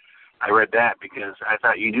when I read that because I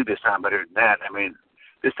thought you knew this town better than that. I mean,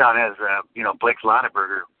 this town has, Blake's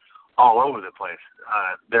Whataburger all over the place.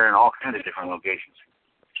 They're in all kinds of different locations.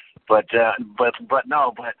 But I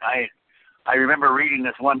remember reading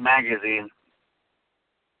this one magazine.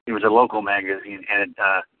 It was a local magazine, and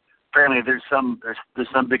apparently there's some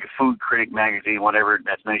big food critic magazine, whatever,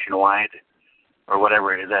 that's nationwide or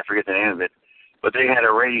whatever it is. I forget the name of it. But they had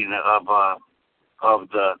a rating of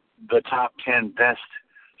the top 10 best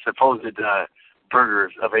supposed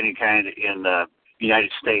burgers of any kind in the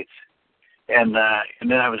United States, and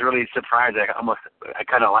then I was really surprised. I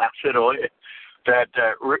kind of laughed it away. That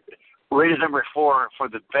rated number 4 for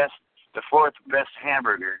the 4th best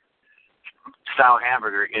style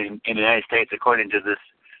hamburger in the United States, according to this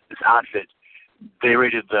outfit. They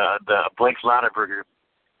rated the Blake's Whataburger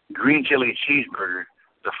green chili cheeseburger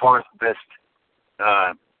the 4th best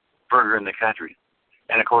burger in the country.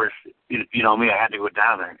 And of course, you know me, I had to go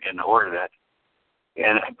down there and order that.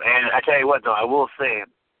 And I tell you what, though, I will say,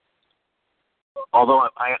 although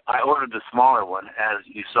I ordered the smaller one, as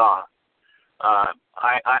you saw, I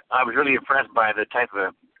was really impressed by the type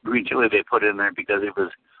of green chili they put in there because it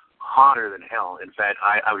was hotter than hell. In fact,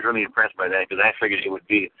 I was really impressed by that because I figured it would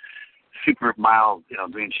be super mild,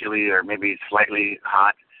 green chili or maybe slightly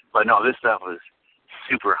hot. But no, this stuff was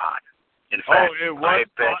super hot. In fact,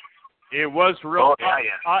 it was real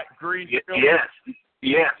hot green chili.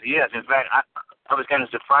 Yes. In fact, I was kind of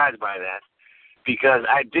surprised by that because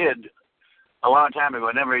I did a long time ago,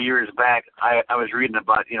 a number of years back. I was reading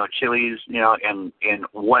about chilies, and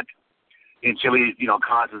what in chili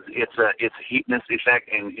causes its heatness effect,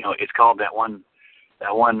 and it's called that one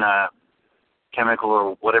chemical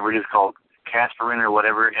or whatever it is called casparin or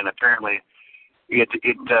whatever, and apparently it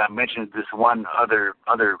mentions this one other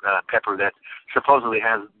pepper that supposedly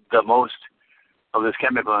has the most of this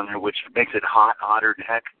chemical in there, which makes it hotter than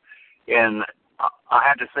heck. And I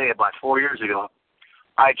have to say, about 4 years ago,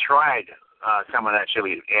 I tried some of that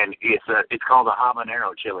chili, and it's called a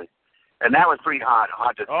habanero chili, and that was pretty hot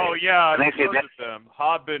to say. Oh yeah, and I've heard of them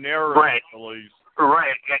habanero chilies.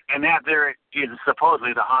 Right, and that there is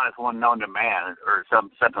supposedly the hottest one known to man, or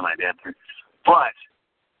something like that. But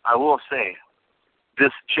I will say,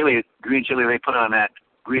 this green chili they put on that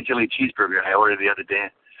green chili cheeseburger I ordered the other day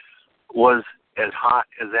was as hot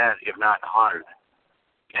as that, if not hotter.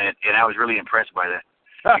 And I was really impressed by that.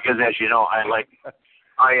 because as you know, I like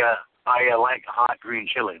hot green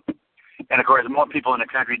chili. And of course, more people in the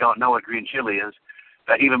country don't know what green chili is.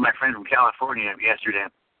 Even my friend from California yesterday,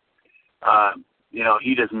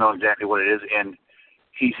 he doesn't know exactly what it is. And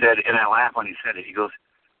he said, and I laughed when he said it. He goes,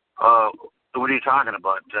 "What are you talking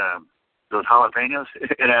about? Those jalapenos?"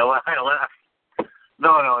 And I laughed.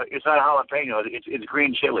 No, it's not jalapeno. It's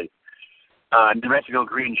green chili, New Mexico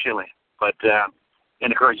green chili. But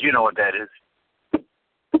and of course, you know what that is.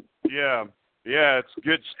 Yeah, it's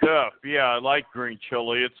good stuff. Yeah, I like green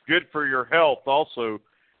chili. It's good for your health also.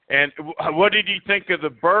 And what did you think of the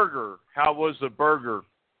burger? How was the burger?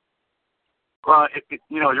 Well, it's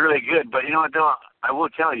really good. But you know what, though? I will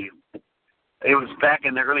tell you, it was back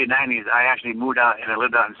in the early 90s. I actually moved out, and I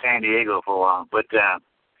lived out in San Diego for a while. But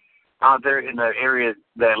out there in the area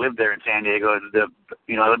that I lived there in San Diego, I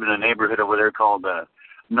lived in a neighborhood over there called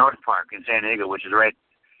North Park in San Diego, which is right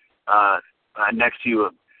next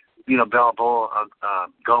to Balboa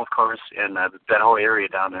golf course and that whole area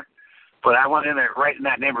down there. But I went in there, right in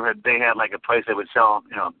that neighborhood. They had like a place that would sell,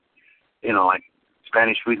 like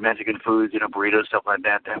Spanish food, Mexican foods, burritos, stuff like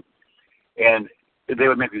that. And they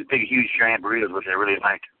would make these big, huge, giant burritos, which I really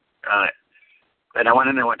liked. And I went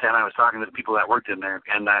in there one time. I was talking to the people that worked in there,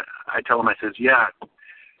 and I told them, I says, "Yeah,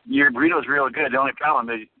 your burrito's real good. The only problem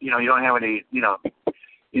is, you don't have any,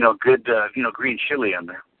 good, green chili in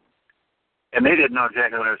there." And they didn't know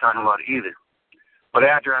exactly what I was talking about either. But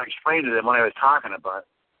after I explained to them what I was talking about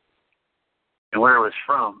and where it was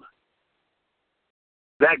from,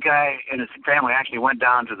 that guy and his family actually went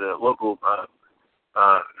down to the local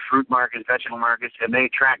fruit markets, vegetable markets, and they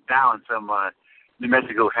tracked down some New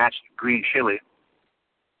Mexico hatched green chili,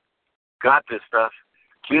 got this stuff,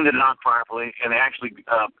 cleaned it up properly, and they actually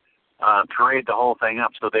paraded the whole thing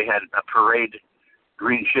up. So they had a parade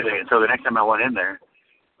green chili. And so the next time I went in there,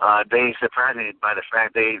 they surprised me by the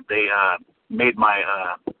fact they made my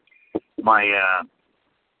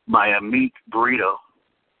meat burrito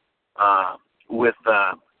with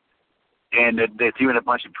and they threw in a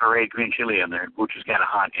bunch of parade green chili in there, which was kind of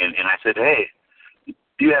hot. And I said, "Hey,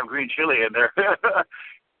 do you have green chili in there?"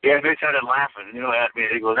 And they started laughing, at me.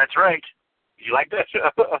 They go, "That's right. You like that?"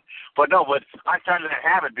 But I started to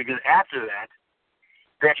have it because after that,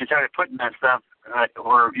 they actually started putting that stuff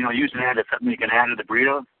or using that as something you can add to the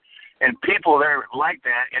burrito. And people there liked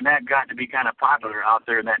that, and that got to be kind of popular out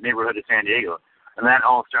there in that neighborhood of San Diego. And that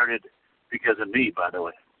all started because of me, by the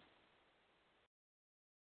way.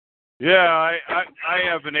 Yeah, I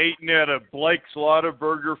haven't eaten at a Blake's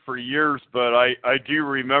Lottaburger for years, but I do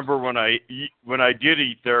remember when I did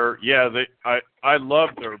eat there. Yeah, I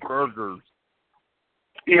love their burgers.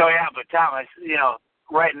 Yeah, but Thomas,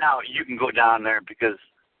 right now you can go down there because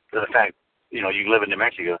of the fact you live in New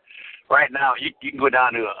Mexico. Right now you can go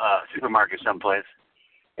down to a supermarket someplace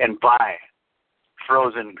and buy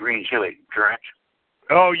frozen green chili. Correct?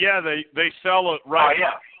 Oh yeah, they sell it right. Oh,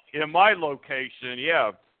 yeah. In my location.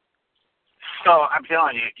 Yeah. So I'm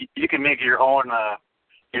telling you, you can make your own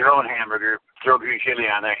hamburger, throw green chili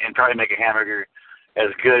on there, and probably make a hamburger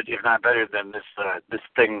as good, if not better, than this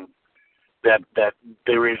thing that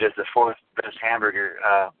they rated as the fourth best hamburger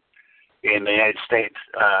in the United States.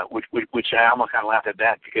 Which I almost kind of laughed at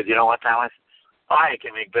that because you know what, Thomas, I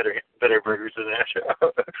can make better burgers than that.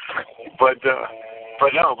 but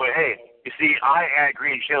hey, you see, I add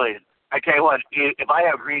green chili. I tell you what, if I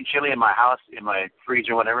have green chili in my house, in my fridge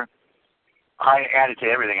or whatever, I add it to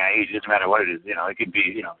everything I eat. It doesn't matter what it is. It could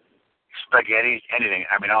be, spaghetti, anything.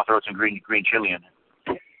 I mean, I'll throw some green chili in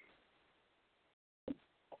it.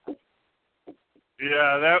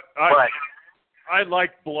 Yeah, I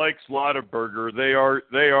like Blake's Lottaburger. They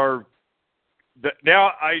are.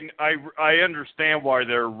 Now I understand why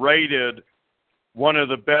they're rated one of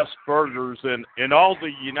the best burgers in all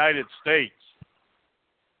the United States.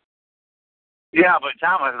 Yeah, but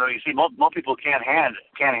Thomas, though, you see, most people can't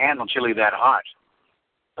handle chili that hot.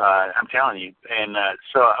 I'm telling you, and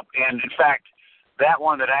in fact, that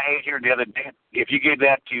one that I ate here the other day, if you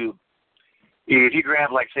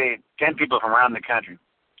grab like say 10 people from around the country,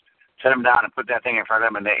 set them down and put that thing in front of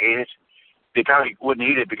them, and they ate it, they probably wouldn't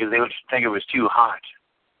eat it because they would think it was too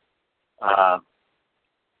hot.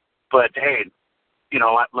 But hey,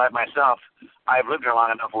 like myself, I've lived here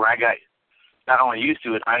long enough where I got not only used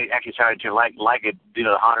to it, I actually started to like it.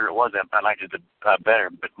 The hotter it was, I liked it better.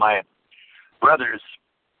 But my brothers,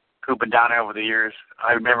 who've been down there over the years,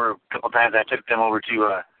 I remember a couple of times I took them over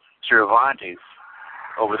to Cervantes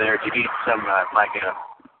over there to eat some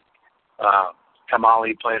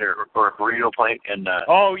tamale plate or a burrito plate. And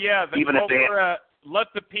oh yeah, even if they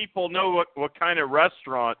let the people know what kind of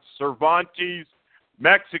restaurant. Cervantes,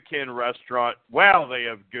 Mexican restaurant. Wow, they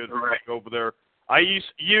have good food over there.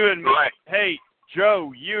 You and me, hey,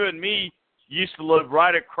 Joe, you and me used to live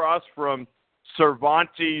right across from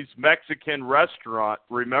Cervantes Mexican restaurant,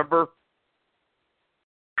 remember?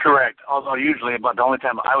 Correct. Although usually, but the only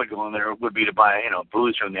time I would go in there would be to buy,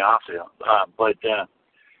 booze from the off sale. But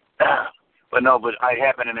I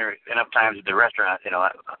have been in there enough times at the restaurant.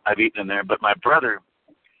 I've eaten in there. But my brother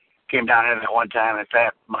came down in at one time. In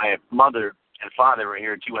fact, my mother and father were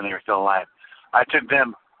here too when they were still alive. I took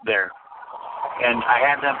them there, and I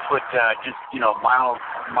had them put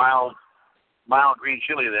mild green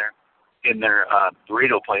chili there in their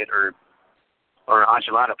burrito plate or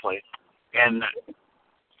enchilada plate, and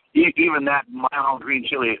even that mild green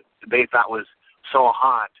chili they thought was so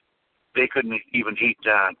hot they couldn't even eat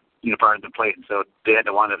part of the plate, and so they had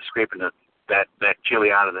to wind up scraping that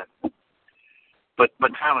chili out of it. But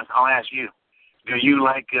Thomas, I'll ask you, do you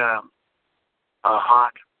like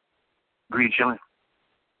hot green chili?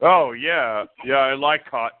 Oh yeah, I like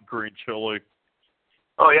hot green chili.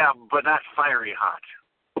 Oh yeah, but not fiery hot.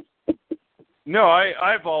 No,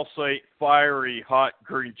 I've also ate fiery hot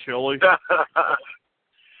green chili.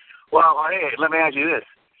 Well, hey, let me ask you this: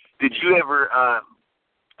 did you ever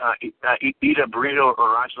eat a burrito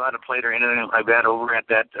or enchilada plate or anything like that over at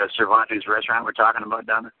that Cervantes restaurant we're talking about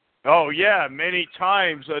down there? Oh yeah, many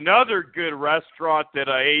times. Another good restaurant that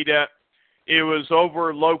I ate at, it was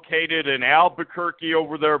located in Albuquerque,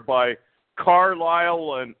 over there by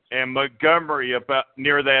Carlisle and Montgomery, about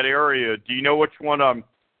near that area. Do you know which one I'm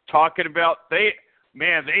talking about? They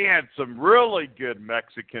had some really good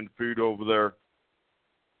Mexican food over there.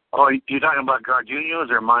 Oh, you're talking about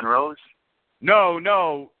Gardenia's or Monroe's? No,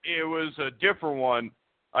 it was a different one.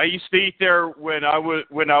 I used to eat there when I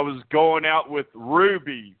was going out with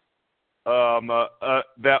Ruby. Right.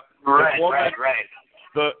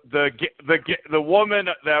 The woman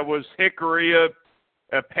that was Hickory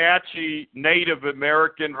Apache Native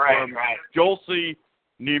American from Dulce,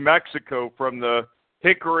 New Mexico, from the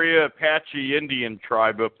Hickory Apache Indian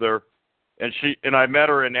tribe up there, and I met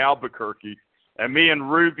her in Albuquerque, and me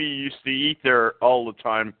and Ruby used to eat there all the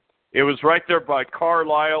time. It was right there by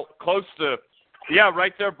Carlisle,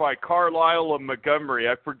 right there by Carlisle and Montgomery.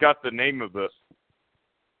 I forgot the name of it.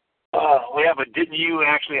 Yeah, but didn't you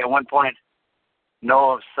actually at one point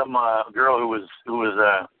know of some girl who was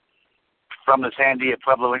from the Sandia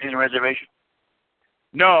Pueblo Indian Reservation?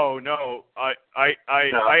 No.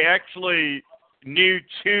 I actually knew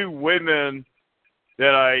two women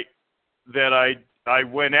that I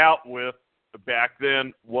went out with back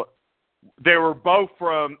then. They were both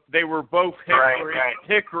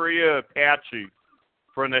Hickory Apache,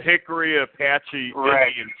 from the Hickory Apache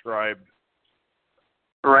Indian tribe.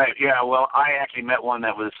 Right, yeah. Well, I actually met one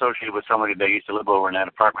that was associated with somebody that used to live over in that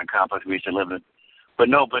apartment complex we used to live in.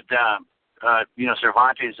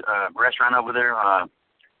 Cervantes restaurant over there, I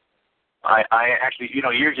actually,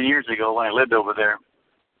 years and years ago when I lived over there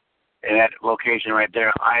in that location right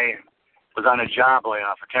there, I was on a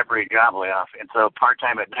temporary job layoff. And so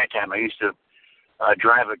part-time at nighttime, I used to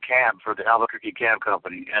drive a cab for the Albuquerque Cab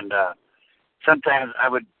Company. And sometimes I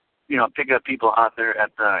would, pick up people out there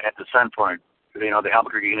at the Sunport, the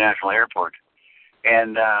Albuquerque International Airport.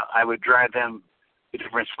 And I would drive them to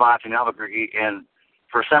different spots in Albuquerque. And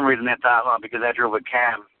for some reason they thought, well, because I drove a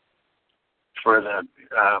cab for a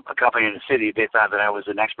company in the city, they thought that I was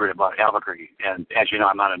an expert about Albuquerque. And as you know,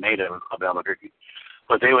 I'm not a native of Albuquerque.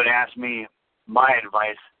 But they would ask me my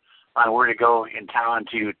advice on where to go in town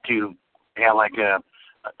to have like a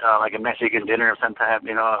Mexican dinner of some type,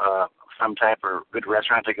 some type or good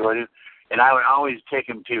restaurant to go to. And I would always take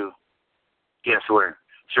them to, guess where?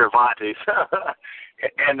 Cervantes.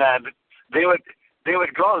 And they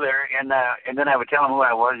would go there, and then I would tell them who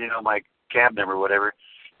I was, my cab number or whatever.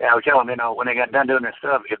 And I would tell them, when they got done doing their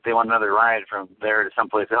stuff, if they want another ride from there to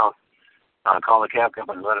someplace else, call the cab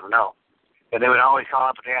company and let them know. And they would always call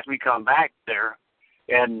up and ask me to come back there.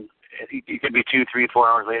 And it could be 2, 3, 4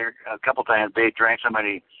 hours later. A couple times they drank so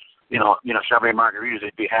many, strawberry margaritas,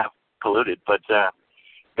 they'd be half polluted. But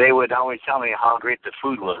they would always tell me how great the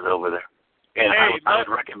food was over there. And I would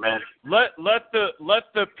recommend it. Let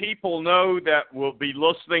the people know that will be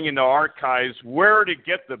listening in the archives where to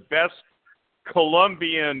get the best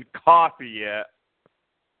Colombian coffee at.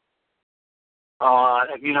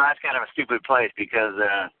 That's kind of a stupid place because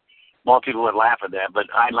most people would laugh at that, but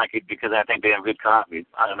I like it because I think they have good coffee.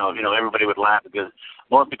 I don't know, everybody would laugh because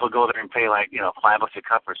most people go there and pay $5 a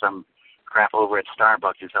cup for some crap over at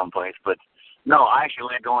Starbucks or someplace. But no, I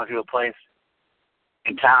actually like going to a place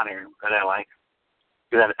in town here that I like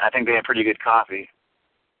because I think they have pretty good coffee,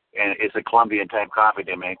 and it's a Colombian type coffee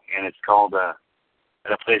they make, and it's called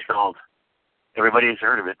at a place called, everybody's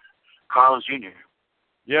heard of it, Carl's Jr.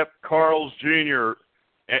 Yep, Carl's Jr.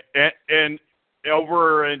 And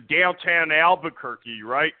over in downtown Albuquerque,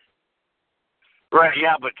 right? Right,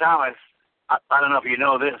 yeah, but Thomas, I don't know if you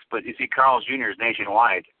know this, but you see Carl's Jr. is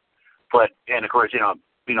nationwide. But, and of course,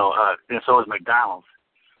 and so is McDonald's.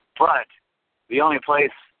 But the only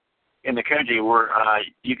place in the country where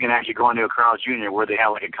you can actually go into a Carl's Jr. where they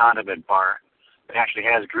have like a condiment bar that actually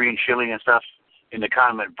has green chili and stuff in the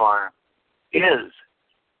condiment bar is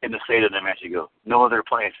in the state of New Mexico. No other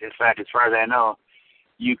place. In fact, as far as I know,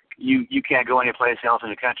 you can't go any place else in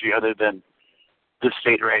the country other than this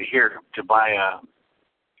state right here to buy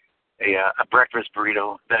a breakfast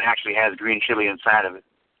burrito that actually has green chili inside of it,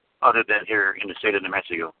 other than here in the state of New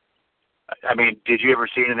Mexico. I mean, did you ever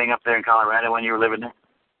see anything up there in Colorado when you were living there?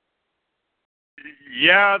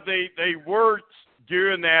 Yeah, they were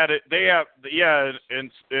doing that. They have,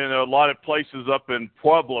 in a lot of places up in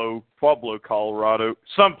Pueblo, Colorado.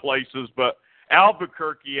 Some places, but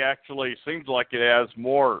Albuquerque actually seems like it has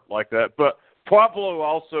more like that. But Pueblo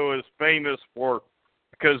also is famous for,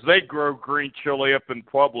 because they grow green chili up in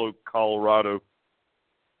Pueblo, Colorado.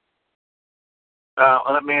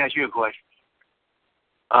 Let me ask you a question.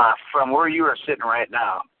 From where you are sitting right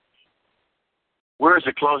now, where is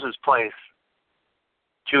the closest place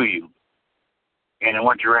to you? And in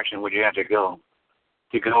what direction would you have to go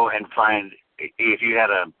and find, if you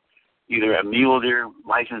had either a mule deer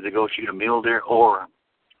license to go shoot a mule deer or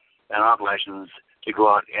an elk license to go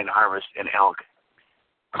out and harvest an elk?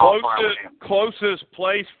 Closest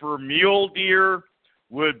place for mule deer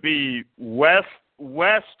would be west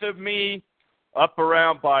of me, up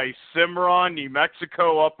around by Cimarron, New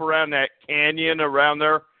Mexico, up around that canyon around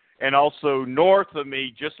there, and also north of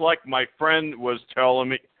me, just like my friend was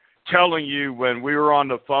telling you when we were on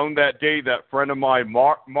the phone that day, that friend of mine,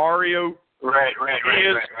 Mario. Right.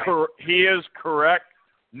 He is correct,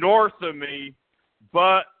 north of me,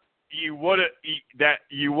 but you wouldn't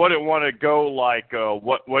want to go like go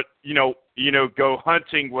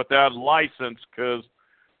hunting without a license, because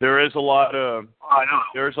there is a lot of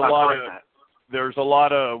there's a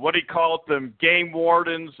lot of what do you call it, them game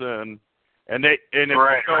wardens, and if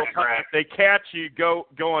they catch you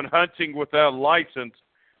going hunting without a license,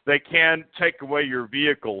 they can take away your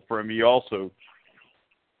vehicle from you also.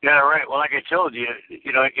 Yeah, right. Well, like I told you,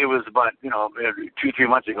 it was about 2-3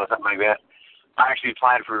 months ago, something like that. I actually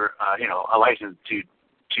applied for a license to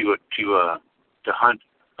hunt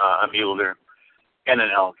a mule deer and an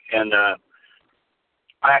elk, and I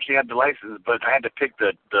actually had the license, but I had to pick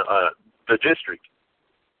the district,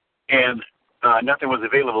 and nothing was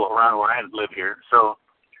available around where I live here, so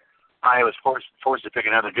I was forced to pick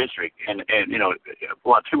another district, and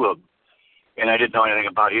two of them, and I didn't know anything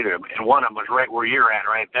about either of them, and one of them was right where you're at,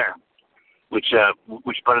 right there, which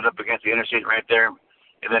butted up against the interstate right there,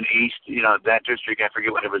 and then east, that district, I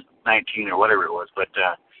forget what it was, 19 or whatever it was, but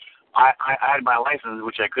I had my license,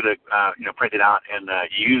 which I could have printed out and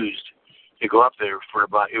used to go up there for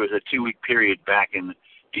it was a 2-week period back in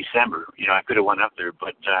December. I could have went up there,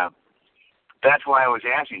 but that's why I was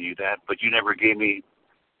asking you that, but you never gave me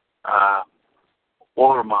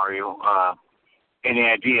or Mario any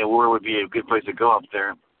idea where would be a good place to go up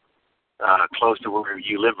there, close to where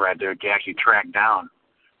you live right there, to actually track down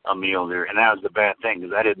a mule deer. And that was the bad thing,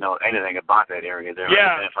 because I didn't know anything about that area there.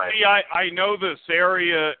 Yeah, I know this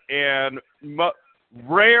area, and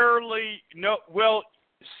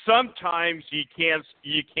sometimes you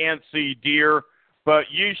can't see deer,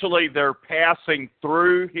 but usually they're passing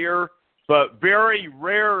through here, but very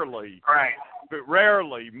rarely. Right. But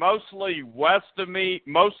rarely. Mostly west of me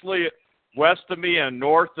and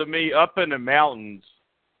north of me, up in the mountains.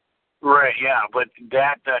 Right, yeah, but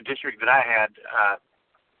that district that I had,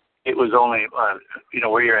 it was only,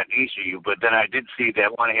 where you're at east of you, but then I did see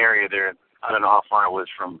that one area there. I don't know how far it was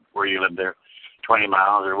from where you lived there, 20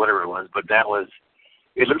 miles or whatever it was, but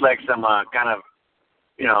it looked like some kind of,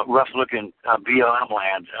 rough-looking BLM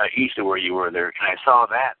land east of where you were there, and I saw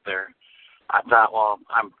that there. I thought, well,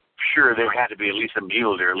 I'm sure there had to be at least a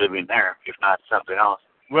mule deer living there, if not something else.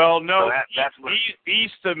 Well, no, so that's what,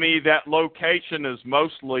 east of me, that location is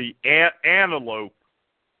mostly antelope.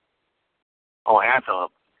 Oh,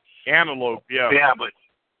 antelope. Antelope, yeah. Yeah, but,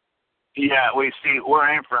 we see, where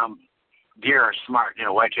I'm from, deer are smart,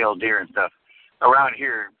 white-tailed deer and stuff. Around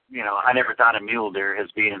here, I never thought of mule deer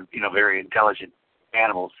as being, very intelligent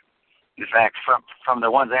animals. In fact, from the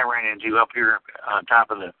ones I ran into up here on top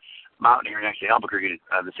of the mountain here next to Albuquerque,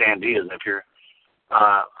 the Sandias up here,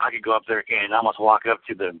 I could go up there and almost walk up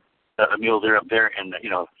to the mule deer up there and,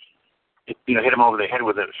 hit them over the head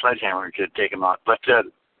with a sledgehammer to take them out. But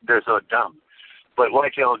they're so dumb. But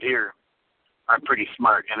white-tailed deer are pretty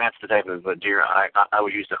smart, and that's the type of deer I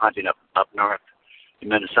was used to hunting up north in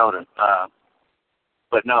Minnesota.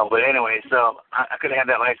 But anyway, so I could have had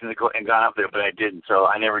that license and gone up there, but I didn't. So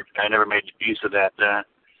I never made use of that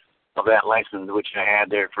license, which I had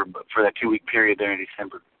there for that 2-week period there in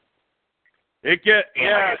December. Like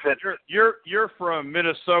I said, you're from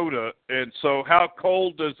Minnesota, and so how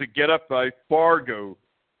cold does it get up by Fargo?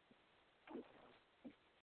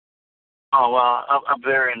 Oh well, up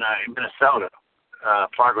there in Minnesota,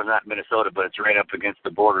 Fargo's not Minnesota, but it's right up against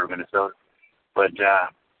the border of Minnesota. But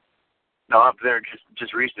no, up there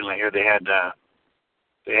just recently here they had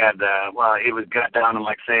well, it got down to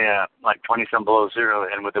like 20-some below zero,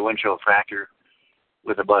 and with the wind chill factor, it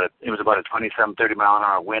was about a 20-some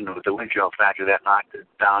 30-mile-an-hour wind with the wind chill factor that knocked it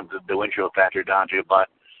down to the wind chill factor down to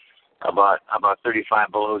about 35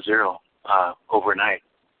 below zero overnight.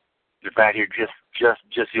 In fact, here just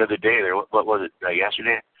the other day, there, what was it,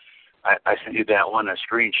 yesterday? I sent you that one, a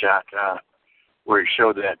screenshot where it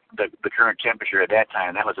showed that the current temperature at that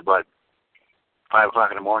time, that was about 5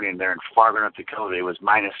 o'clock in the morning there in Fargo, North Dakota. It was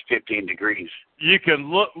minus 15 degrees. You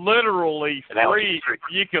can literally freeze.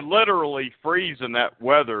 You can literally freeze in that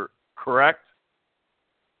weather, correct?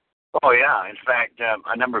 Oh yeah. In fact,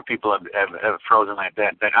 a number of people have frozen like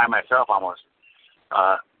that. That I myself almost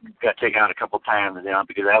got taken out a couple times,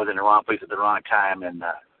 because I was in the wrong place at the wrong time. And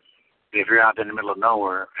if you're out in the middle of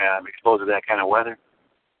nowhere, exposed to that kind of weather,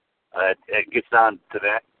 it gets down to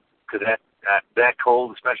that, because that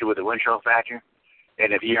cold, especially with the wind chill factor,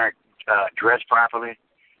 and if you aren't dressed properly,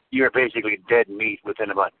 you're basically dead meat within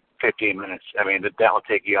about 15 minutes. I mean, that will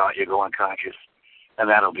take you out. You go unconscious, and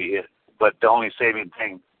that'll be it. But the only saving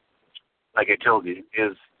thing, like I told you,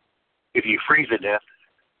 is if you freeze to death,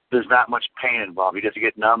 there's not much pain involved. You just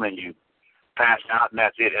get numb and you pass out, and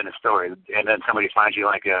that's it. End of story. And then somebody finds you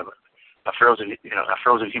like a frozen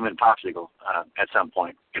human popsicle at some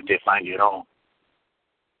point, if they find you at all.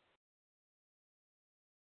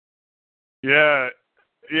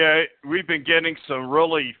 Yeah, we've been getting some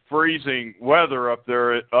really freezing weather up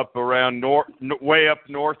there, up around way up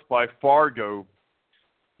north by Fargo.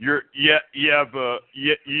 You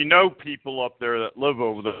know people up there that live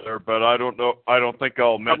over there, but I don't know. I don't think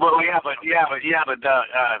I'll mention. Well, but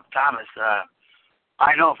Thomas,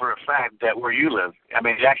 I know for a fact that where you live, I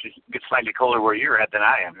mean, it actually gets slightly colder where you're at than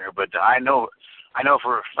I am here. But I know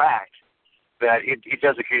for a fact that it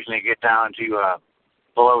does occasionally get down to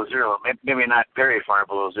below zero, maybe not very far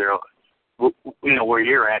below zero, where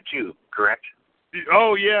you're at too, correct?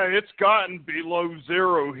 Oh, yeah, it's gotten below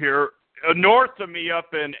zero here. North of me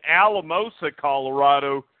up in Alamosa,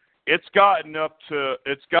 Colorado, it's gotten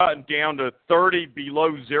down to 30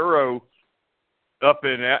 below zero up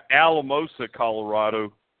in Alamosa,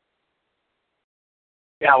 Colorado.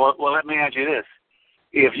 Yeah, well, let me ask you this.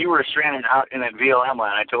 If you were stranded out in that VLM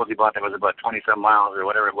line, I told you about that was about 20-some miles or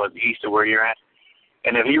whatever it was east of where you're at,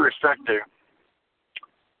 and if you were stuck there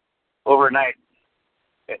overnight,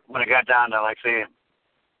 when it got down to, like, say,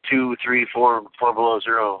 2, 3, 4 below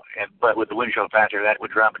zero, but with the wind chill factor, that would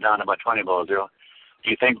drop it down to about 20 below zero. Do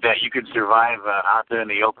you think that you could survive out there in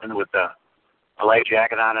the open with a light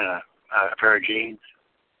jacket on and a pair of jeans?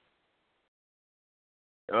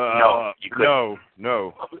 No, you couldn't.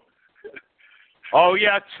 No. Oh,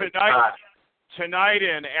 yeah, tonight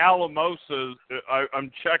in Alamosa, I'm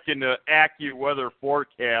checking the AccuWeather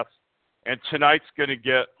forecast, and tonight's going to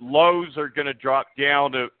get, lows are going to drop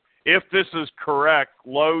down to, if this is correct,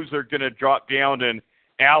 lows are going to drop down in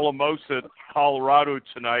Alamosa, Colorado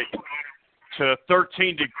tonight to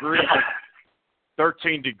 13 degrees.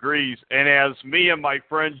 13 degrees. And as me and my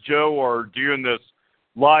friend Joe are doing this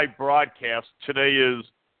live broadcast, today is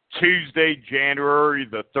Tuesday, January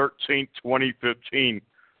the 13th, 2015.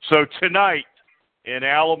 So tonight in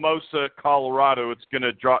Alamosa, Colorado, it's going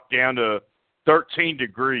to drop down to 13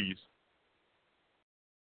 degrees.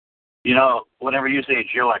 Whenever you say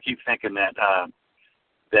Joe, I keep thinking that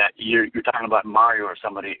you're talking about Mario or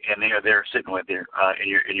somebody, and they are there sitting with you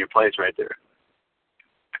in your place right there.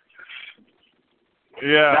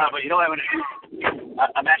 Yeah. No, but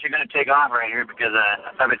I'm actually going to take off right here because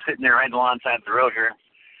I've been sitting there right alongside the road here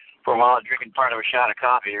for a while, drinking part of a shot of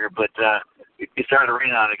coffee here, but it started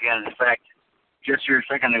raining out again. In fact, just here a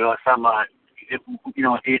second ago, it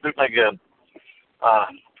looked like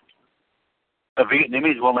a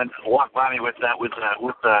Vietnamese woman walked by me with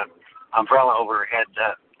the umbrella over her head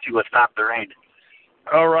to stop the rain.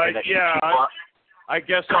 All right, yeah. I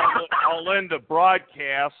guess I'll end the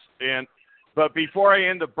broadcast, but before I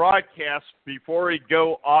end the broadcast, before we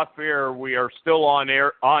go off air, we are still on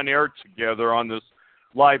air together on this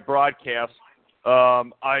live broadcast.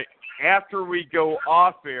 after we go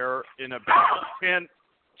off air in about 10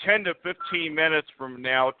 to 15 minutes from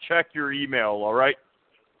now, check your email, all right?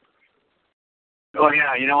 Oh,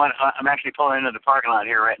 yeah. You know what? I'm actually pulling into the parking lot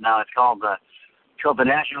here right now. It's called the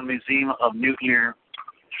National Museum of Nuclear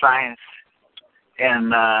Science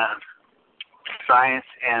and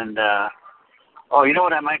oh, you know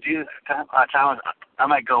what I might do, Thomas? I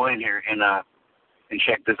might go in here and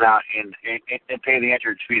check this out and pay the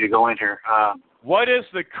entrance fee to go in here. What is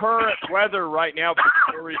the current weather right now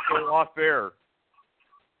before we go off air?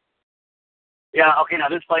 Yeah, okay, now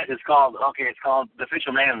this place is called, the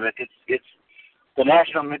official name of it, it's the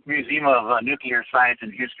National Museum of Nuclear Science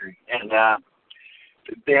and History. And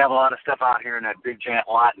they have a lot of stuff out here in that big giant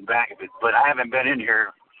lot in back of it. But I haven't been in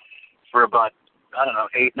here for about,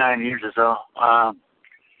 8-9 years or so.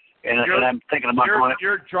 And I'm thinking about going.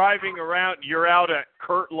 You're driving around, you're out at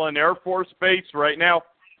Kirtland Air Force Base right now?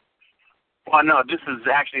 Well, no, this is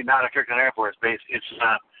actually not a Kirtland Air Force Base.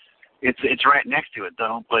 It's right next to it,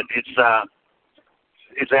 though. But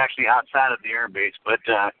it's actually outside of the air base. But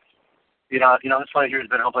this place here has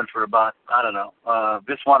been open for about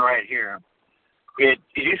this one right here. It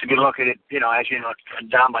used to be located, as you know,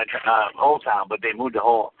 down by Old Town, but they moved the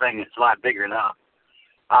whole thing. It's a lot bigger now.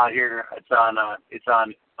 Out here, it's on a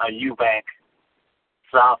U-bank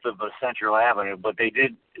south of Central Avenue, but they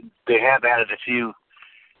have added a few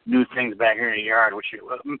new things back here in the yard, which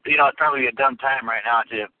it's probably a dumb time right now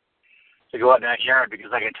to go out in that yard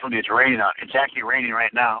because, like I told you, it's raining out. It's actually raining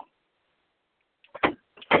right now.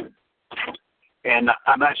 And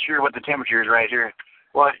I'm not sure what the temperature is right here.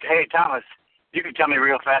 Well, hey, Thomas, you can tell me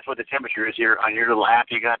real fast what the temperature is here on your little app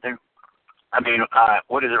you got there? I mean,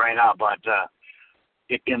 what is it right now? About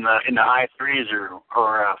in the high 3s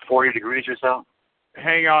or 40 degrees or so?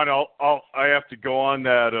 Hang on, I have to go on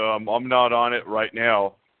that. I'm not on it right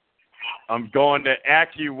now. I'm going to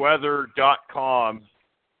AccuWeather.com.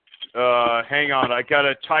 Hang on, I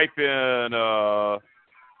gotta type in.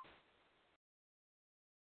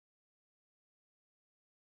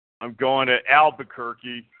 I'm going to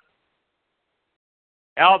Albuquerque.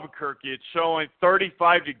 It's showing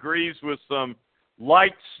 35 degrees with some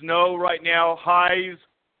light snow right now.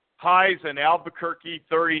 Highs in Albuquerque,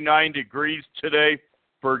 39 degrees today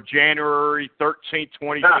for January 13th,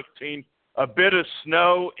 2015. A bit of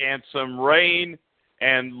snow and some rain,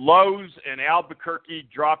 and lows in Albuquerque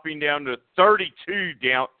dropping down to 32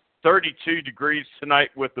 degrees tonight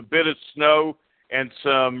with a bit of snow and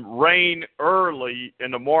some rain early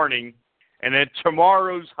in the morning. And then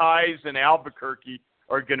tomorrow's highs in Albuquerque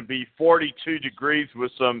are going to be 42 degrees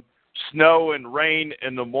with some snow and rain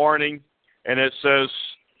in the morning. And it says,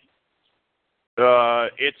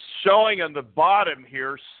 it's showing on the bottom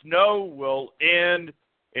here, snow will end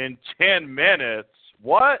in 10 minutes.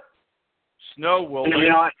 What? Snow will end?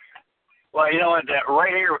 Well, you know what?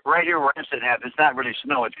 Right here where I'm sitting at, it's not really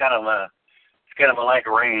snow. It's kind of a like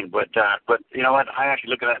rain. But you know what? I actually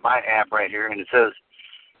look at my app right here, and it says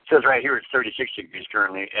right here it's 36 degrees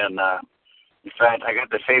currently. And in fact, I got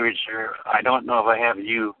the favorites here. I don't know if I have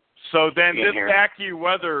you. So then this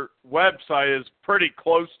AccuWeather website is pretty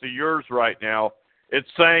close to yours right now. It's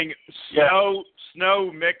saying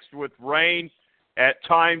snow mixed with rain at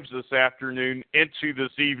times this afternoon into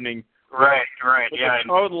this evening. Right, yeah. A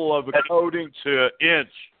total of according to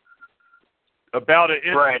inch, about an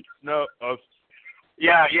inch of snow.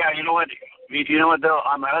 Yeah. You know what though?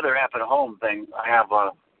 On my other app at home thing, I have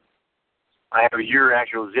your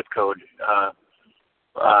actual zip code,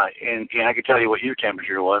 and I can tell you what your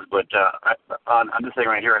temperature was. But on this thing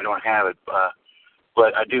right here, I don't have it.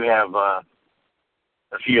 But I do have a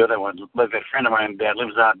few other ones. Like a friend of mine that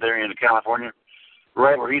lives out there in California,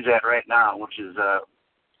 right where he's at right now, which is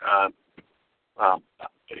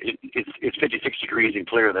it's 56 degrees and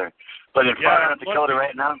clear there. But in North Dakota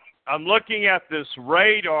right now, I'm looking at this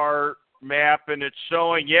radar map, and it's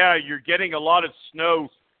showing, you're getting a lot of snow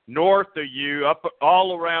north of you, up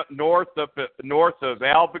all around north of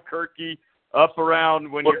Albuquerque, up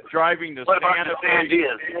around when you're driving to Santa Fe.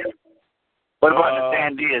 What about the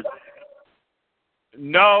San Diaz?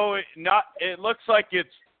 No, not. It looks like it's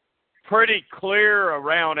pretty clear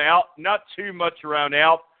around not too much around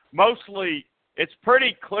mostly it's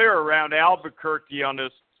pretty clear around Albuquerque on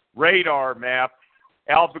this radar map.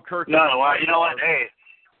 Albuquerque. No, well, you know what? Hey,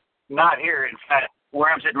 not here. In fact, where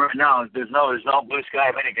I'm sitting right now, there's no blue sky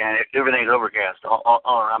of any kind. Everything's overcast all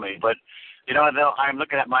around me. But you know what? Though, I'm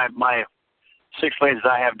looking at my 6 places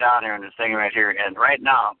I have down here in this thing right here, and right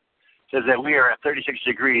now it says that we are at 36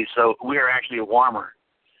 degrees, so we are actually warmer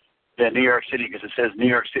than New York City because it says New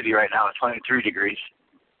York City right now is 23 degrees.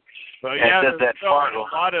 So there's a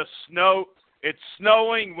lot of snow. It's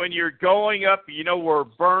snowing when you're going up. You know where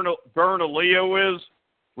Bernalillo is?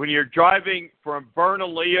 When you're driving from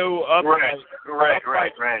Bernalillo up,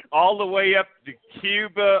 right, all the way up to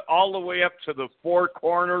Cuba, all the way up to the Four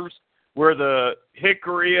Corners, where the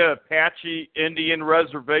Hickory Apache Indian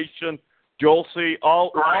Reservation, Dulce,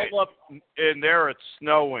 all up in there. It's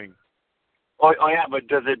snowing. Oh yeah, but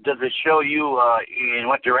does it show you in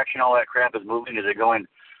what direction all that crap is moving? Is it going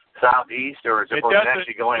southeast, or is it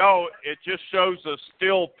actually going? No, it just shows a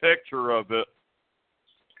still picture of it.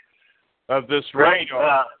 Of this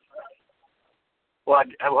radar. Well,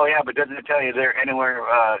 yeah, but doesn't it tell you there anywhere,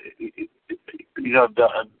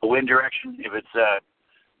 the wind direction, if it's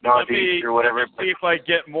northeast or whatever? Let me see if I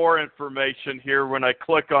get more information here when I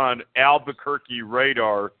click on Albuquerque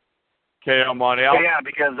radar. Okay, I'm on Albuquerque. Yeah,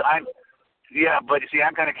 because but see,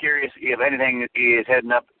 I'm kind of curious if anything is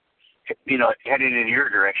heading up, heading in your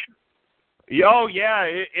direction. Oh yeah,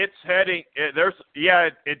 it's heading. It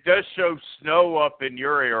does show snow up in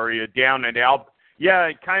your area down in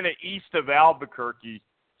kind of east of Albuquerque.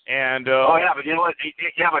 And but you know what?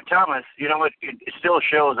 But Thomas, you know what? It still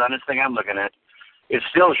shows on this thing I'm looking at. It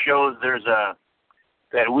still shows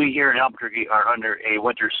that we here in Albuquerque are under a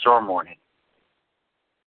winter storm warning.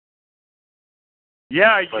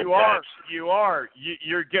 Yeah, you are.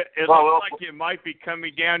 You're getting. It looks like it might be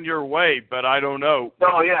coming down your way, but I don't know.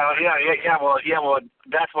 Oh yeah. Well,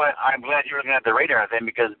 that's why I'm glad you're looking at the radar thing,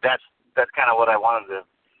 because that's kind of what I wanted to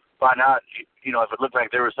find out. If it looked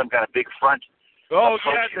like there was some kind of big front. Oh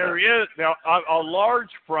yeah, there is now a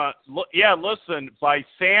large front. Listen, by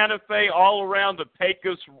Santa Fe, all around the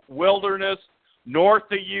Pecos Wilderness, north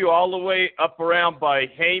of you, all the way up around by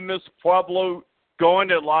Jemez, Pueblo, going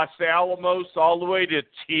to Los Alamos, all the way to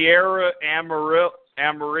Tierra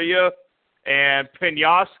Amarilla and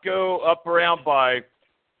Penasco, up around by,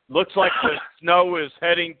 looks like the snow is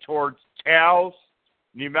heading towards Taos,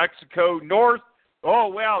 New Mexico, north. Oh,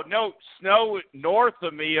 wow, no, snow north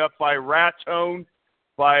of me up by Raton,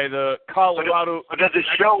 by the Colorado. But does it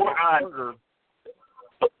show border.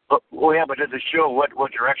 But does it show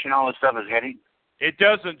what direction all this stuff is heading? It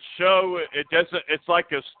doesn't show, it's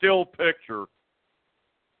like a still picture.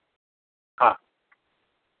 Huh.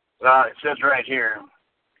 It says right here.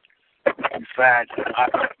 In fact, I'm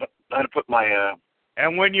going to put my...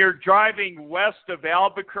 And when you're driving west of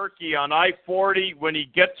Albuquerque on I-40, when you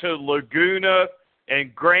get to Laguna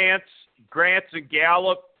and Grants and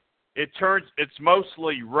Gallup, it's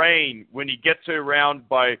mostly rain when you get to around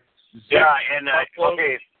by... and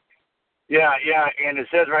it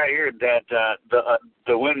says right here that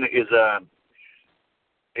the wind is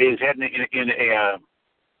heading in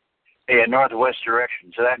a northwest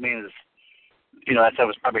direction. So that means, that's how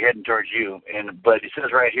it's probably heading towards you. But it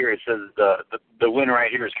says right here, the wind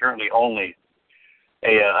right here is currently only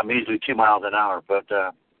a measly 2 miles an hour, but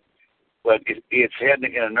it's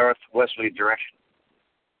heading in a northwesterly direction.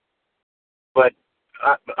 But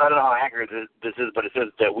I don't know how accurate this is, but it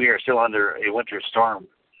says that we are still under a winter storm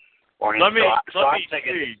warning. Let me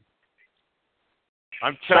thinking, see.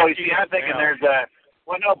 I'm checking. So I'm thinking there's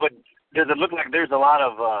but does it look like there's a lot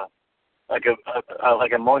of like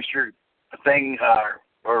a moisture thing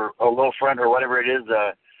or a low front or whatever it is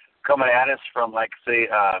coming at us from, like, say,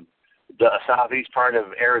 the southeast part of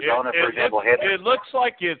Arizona, for example? It looks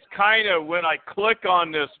like it's kind of, when I click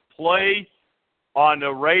on this play on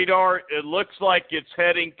the radar, it looks like it's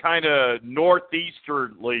heading kind of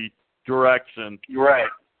northeasterly direction. Right.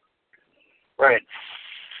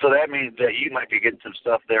 So that means that you might be getting some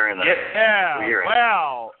stuff there in the... Yeah,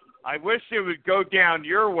 wow. I wish it would go down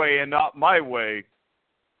your way and not my way.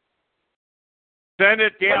 Send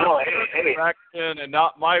it down your direction and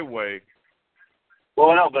not my way.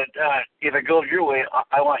 Well, no, but if it goes your way,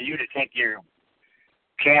 I want you to take your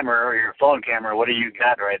camera or your phone camera, whatever you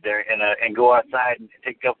got right there, and go outside and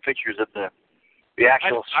take a couple pictures of the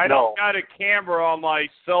actual snow. I don't got a camera on my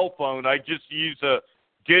cell phone. I just use a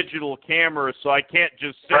digital camera, so I can't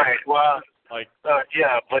just sit. Right. Well, like but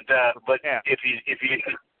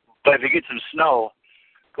if you get some snow,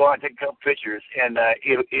 go out and take a couple pictures, and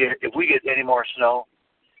if we get any more snow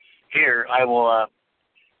here, I will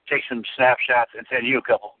take some snapshots and send you a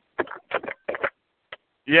couple.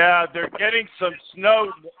 Yeah, they're getting some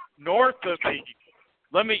snow north of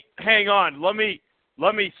me. Hang on. Let me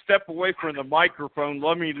step away from the microphone.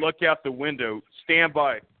 Let me look out the window. Stand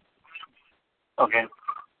by. Okay.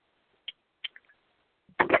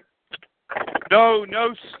 No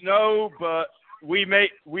snow, but we may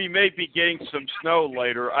be getting some snow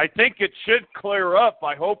later. I think it should clear up.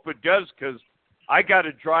 I hope it does, because I got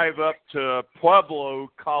to drive up to Pueblo,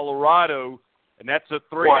 Colorado, and that's a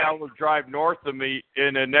 3-hour drive north of me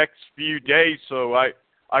in the next few days. So I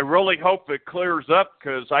really hope it clears up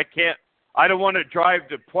because I don't want to drive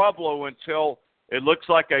to Pueblo until it looks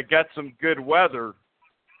like I got some good weather.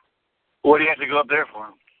 What do you have to go up there for?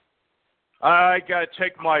 I got to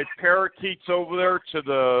take my parakeets over there to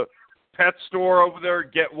the pet store over there,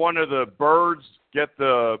 get one of the birds,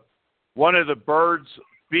 one of the birds'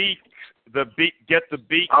 beak, get the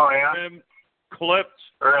beak trim clipped.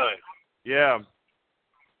 Really? Yeah.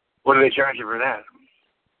 What do they charge you for that?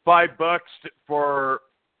 $5 for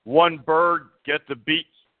one bird, get the beak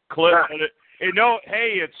clipped.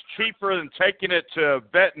 Hey, it's cheaper than taking it to a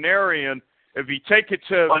veterinarian. If you take it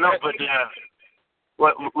to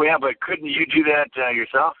but couldn't you do that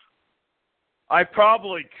yourself? I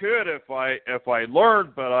probably could if I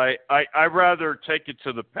learned, but I rather take it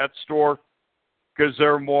to the pet store because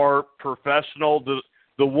they're more professional.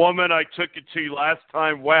 The woman I took it to last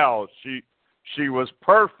time, wow, she was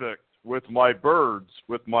perfect with my birds,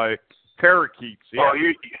 with my parakeets. Yeah. Oh,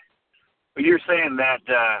 you're saying that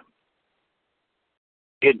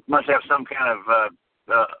it must have some kind of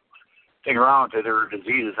thing wrong with it or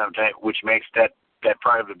disease of some type, which makes that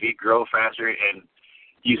part of the beak grow faster. And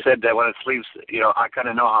you said that when it sleeps, I kind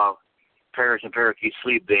of know how parrots and parakeets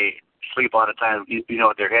sleep. They sleep all the time,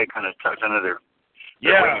 with their head kind of tucked under their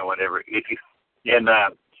wing or whatever. And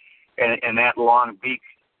that long beak,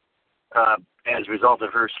 as a result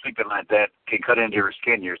of her sleeping like that, can cut into her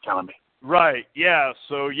skin, you're telling me. Right, yeah.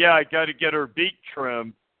 So, I got to get her beak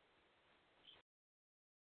trimmed.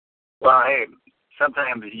 Well, hey,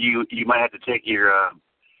 sometimes you might have to take your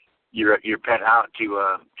pet out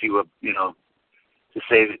to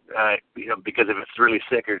save it, because if it's really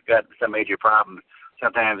sick or got some major problem,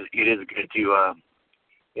 sometimes it is good to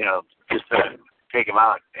just take him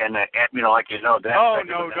out and that. No,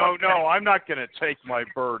 I'm not going to take my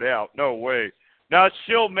bird out. No way. Now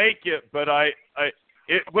she'll make it, but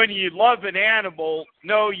when you love an animal,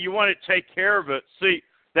 you want to take care of it. See,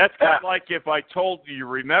 that's kind of like if I told you,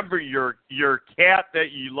 remember your cat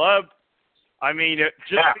that you love. I mean,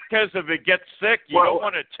 because if it gets sick, you don't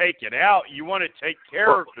want to take it out. You want to take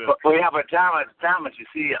care of it. But Thomas, you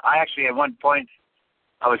see, I actually at one point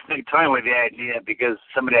I was toying with the idea because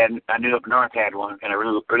somebody I knew up north had one, and I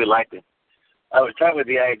really, really liked it. I was toying with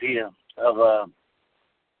the idea of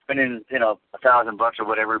spending, $1,000 or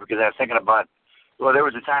whatever, because I was thinking about. Well, there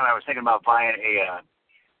was a time I was thinking about buying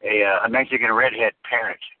a Mexican redhead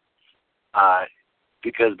parrot,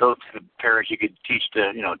 because those parrots you could teach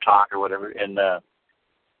to talk or whatever, and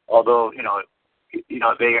although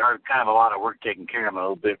they are kind of a lot of work taking care of them a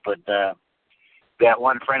little bit, but that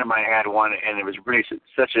one friend of mine had one, and it was really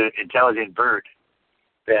such an intelligent bird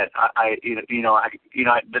that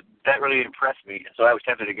that really impressed me. So I was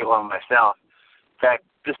tempted to get one myself. In fact,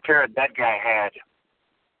 this parrot that guy had,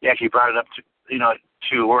 he actually brought it up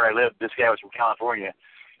to where I lived. This guy was from California,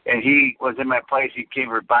 and he was in my place. He came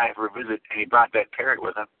by for a visit, and he brought that parrot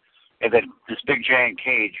with him, and then this big giant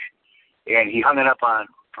cage, and he hung it up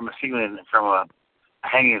from a ceiling, from a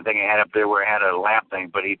hanging thing he had up there where it had a lamp thing,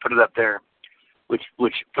 but he put it up there, which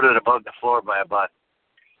put it above the floor by about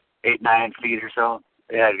 8-9 feet or so.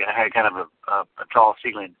 I had kind of a tall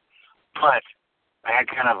ceiling, but I had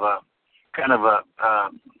kind of a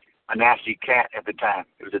nasty cat at the time.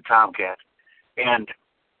 It was a tomcat, and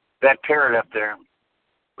that parrot up there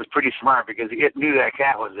was pretty smart because it knew that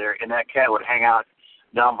cat was there, and that cat would hang out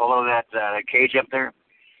down below that cage up there,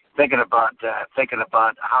 thinking about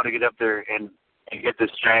how to get up there and get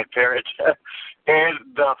this giant parrot. And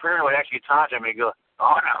the parrot would actually taunt him and go,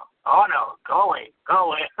 "Oh no, go away."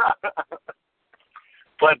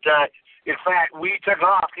 But in fact, we took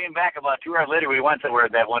off, came back about 2 hours later. We went somewhere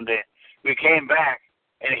that one day. We came back,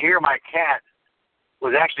 and here my cat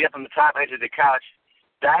was actually up on the top edge of the couch,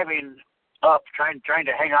 diving up, trying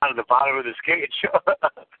to hang on to the bottom of this cage.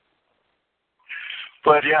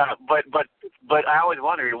 But I always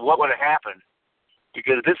wondered what would have happened,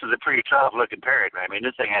 because this is a pretty tough looking parrot. I mean,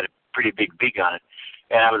 this thing had a pretty big beak on it,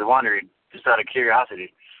 and I was wondering, just out of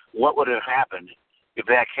curiosity, what would have happened if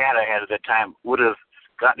that cat I had at that time would have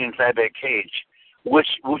gotten inside that cage? Which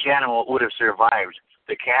animal would have survived,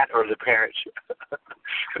 the cat or the parrot?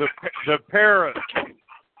 The parrot.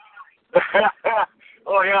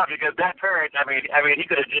 Oh yeah, because that parrot. I mean, he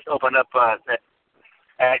could have just opened up that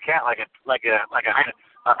cat like a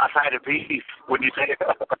side of beef. Wouldn't you say?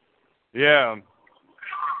 Yeah.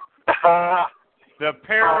 The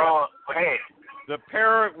parrot. The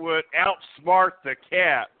parrot would outsmart the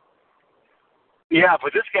cat. Yeah,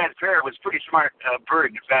 but this guy's parrot was pretty smart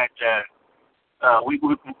bird. In fact, we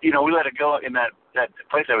let it go in that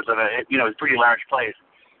place I was in. It was a pretty large place,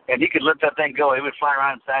 and he could let that thing go. It would fly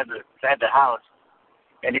around inside the house,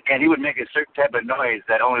 and he would make a certain type of noise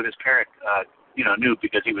that only this parent, knew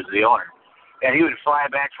because he was the owner. And he would fly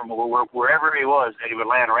back from wherever he was, and he would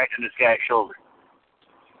land right in this guy's shoulder.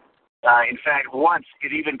 In fact, once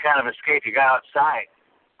it even kind of escaped. He got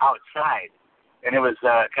outside, and it was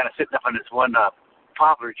kind of sitting up on this one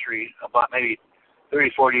poplar tree about maybe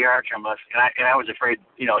 30, 40 yards from us, and I was afraid,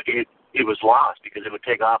 it was lost because it would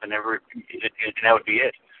take off and that would be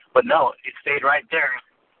it. But no, it stayed right there.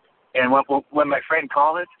 And when my friend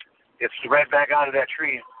called it flew right back out of that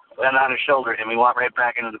tree, landed on his shoulder, and we walked right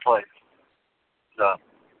back into the place. So,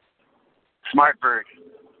 smart bird.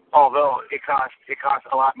 Although it costs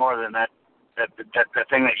a lot more than that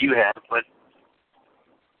thing that you have, but.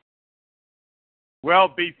 Well,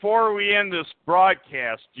 before we end this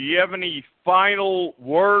broadcast, do you have any final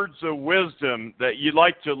words of wisdom that you'd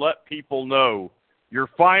like to let people know? Your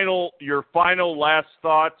final last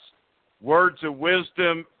thoughts, words of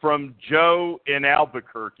wisdom from Joe in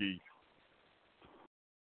Albuquerque.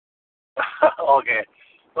 Okay.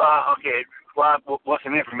 Well, what's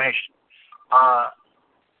some information?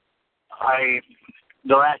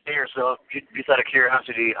 The last day or so, just out of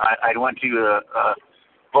curiosity, I went to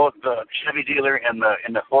both the Chevy dealer and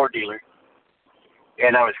the Ford dealer,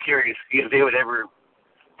 and I was curious if they would ever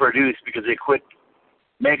produce, because they quit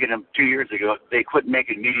making them 2 years ago. They quit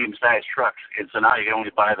making medium-sized trucks, and so now you can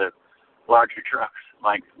only buy the larger trucks,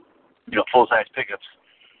 like full-size pickups.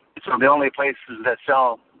 So the only places that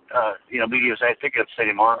sell medium-sized pickups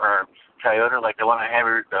anymore are Toyota, like the one I have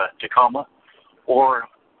here, Tacoma, or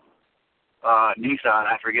Nissan.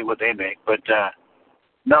 I forget what they make, but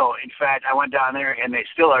no. In fact, I went down there, and they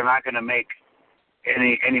still are not going to make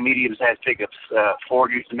any medium-sized pickups.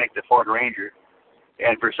 Ford used to make the Ford Ranger,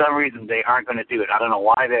 and for some reason they aren't going to do it. I don't know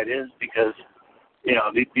why that is, because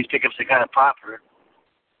these pickups are kind of popular,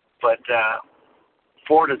 but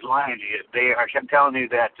Ford is lying to you. They are telling you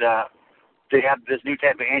that they have this new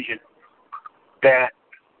type of engine that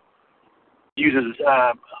uses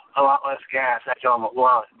a lot less gas. I tell them,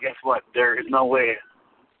 well, guess what? There is no way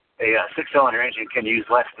a six-cylinder engine can use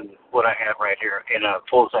less than what I have right here in a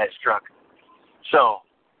full-size truck. So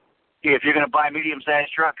if you're going to buy a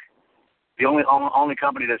medium-sized truck, the only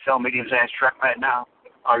company that sells medium-sized truck right now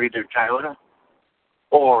are either Toyota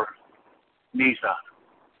or Nissan,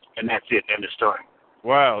 and that's it. End of story.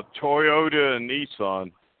 Wow, Toyota and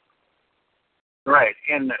Nissan. Right,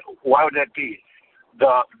 and why would that be?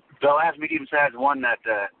 The last medium-sized one that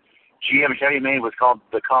GM Chevy made was called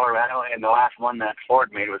the Colorado, and the last one that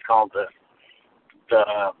Ford made was called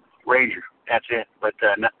the Ranger. That's it. But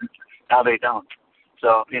now they don't.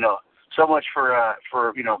 So so much for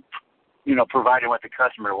providing what the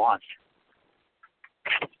customer wants.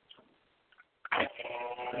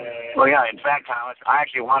 Well, yeah. In fact, Thomas, I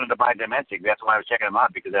actually wanted to buy domestic. That's why I was checking them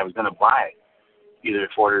out, because I was going to buy either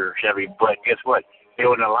Ford or Chevy. But guess what? They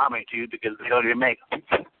wouldn't allow me to, because they don't even make them.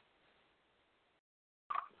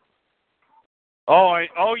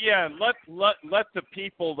 Oh yeah. Let the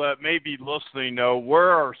people that may be listening know,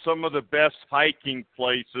 where are some of the best hiking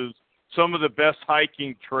places, some of the best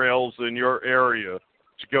hiking trails in your area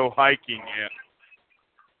to go hiking at?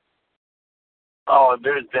 Oh,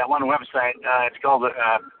 there's that one website. It's called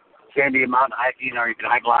Sandy Mountain Hiking, or you can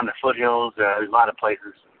hike along the foothills. There's a lot of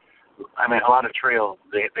places. I mean, a lot of trails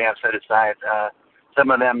they have set aside. Some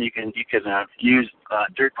of them you can use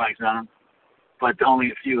dirt bikes on them, but only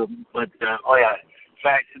a few of them. But oh yeah, in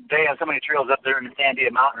fact, they have so many trails up there in the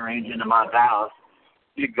Sandia Mountain Range in the Mount Dallas.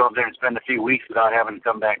 You can go up there and spend a few weeks without having to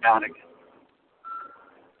come back down again.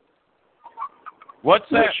 What's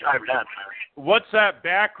that? Which I've done. What's that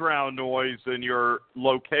background noise in your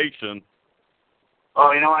location?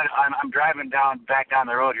 Oh, you know what? I'm driving back down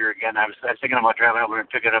the road here again. I was thinking about driving over and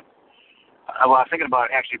picking up. I was thinking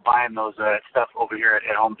about actually buying those stuff over here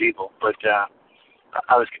at Home Depot, but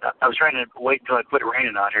I was trying to wait until it quit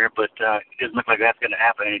raining out here, but it doesn't look like that's going to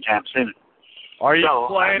happen anytime soon. Are you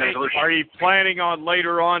planning on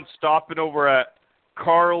later on stopping over at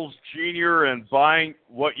Carl's Jr. and buying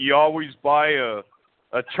what you always buy,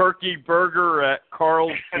 a turkey burger at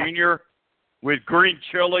Carl's Jr. with green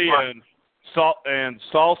chili and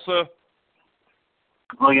salsa?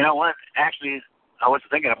 Well, you know what? Actually, I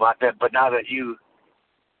wasn't thinking about that, but now that you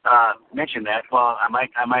mentioned that, well, I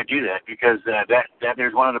might do that, because that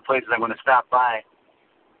there's one of the places I'm going to stop by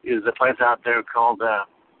is a place out there called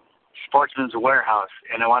Sportsman's Warehouse,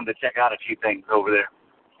 and I wanted to check out a few things over there.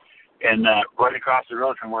 And right across the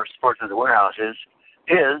road from where Sportsman's Warehouse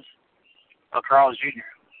is a Carl's Jr.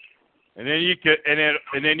 And then you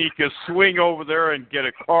could swing over there and get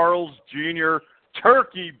a Carl's Jr.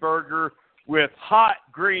 turkey burger with hot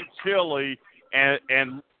green chili and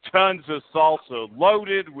tons of salsa,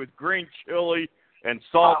 loaded with green chili and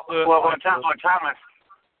salsa.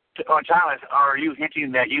 Thomas, are you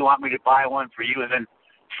hinting that you want me to buy one for you and then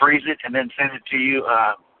freeze it and then send it to you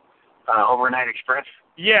overnight express?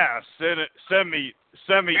 Yes, send me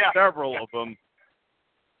several of them.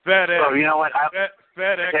 FedEx. So you know what?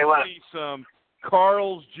 FedEx me some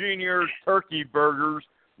Carl's Jr. turkey burgers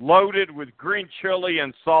loaded with green chili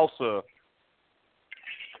and salsa.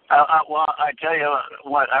 Well, I tell you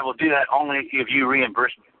what, I will do that only if you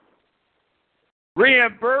reimburse me.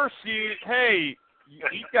 Reimburse you? Hey,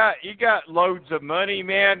 you got loads of money,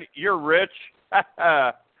 man. You're rich.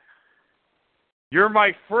 You're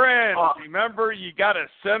my friend. Remember, you got to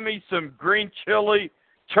send me some green chili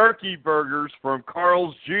turkey burgers from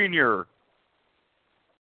Carl's Jr.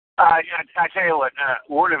 I tell you what,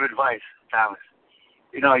 word of advice, Thomas.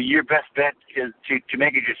 You know, your best bet is to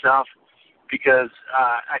make it yourself, because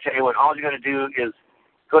I tell you what, all you got to do is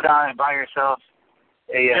go down and buy yourself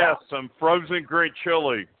some frozen green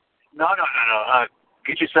chili. No.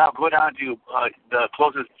 Go down to the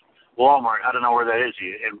closest Walmart. I don't know where that is,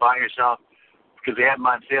 and buy yourself, because they have them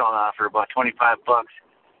on sale now for about $25.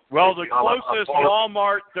 Well, the closest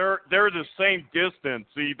Walmart, they're the same distance,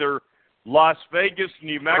 either Las Vegas,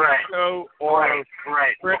 New Mexico, or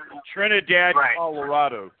Trinidad,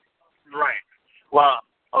 Colorado. Right. Well,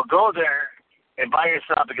 I'll go there and buy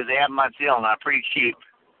yourself, because they have them on sale now, pretty cheap.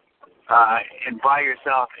 And buy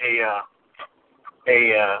yourself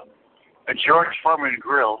a George Foreman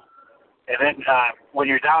grill, and then when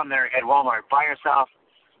you're down there at Walmart, buy yourself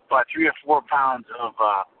about 3 or 4 pounds of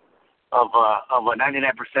a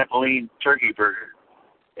 99% lean turkey burger,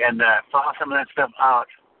 and thaw some of that stuff out.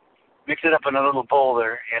 Mix it up in a little bowl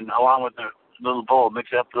there, and along with the little bowl,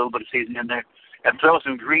 mix it up a little bit of seasoning in there, and throw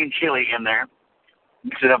some green chili in there.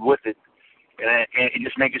 Mix it up with it, and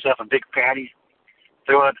just make yourself a big patty.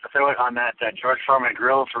 Throw it on that George Foreman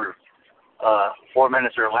grill for 4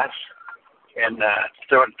 minutes or less, and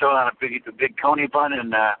throw it on a big coney bun,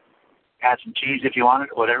 and add some cheese if you want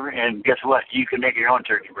it, whatever. And guess what? You can make your own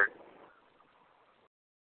turkey burger.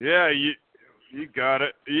 Yeah, you got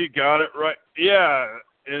it. You got it right. Yeah,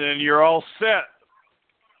 and then you're all set.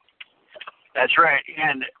 That's right.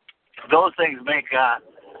 And those things make a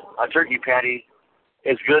turkey patty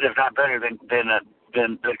as good, if not better, than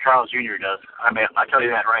Carl's Jr. does. I mean, I'll tell you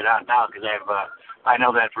that right out now, because I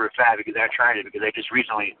know that for a fact, because I tried it, because I just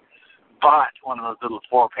recently bought one of those little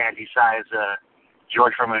 4-panty size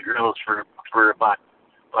George Foreman grills for about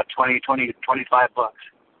 $25.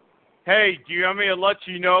 Hey, do you want me to let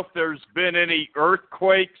you know if there's been any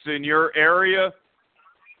earthquakes in your area?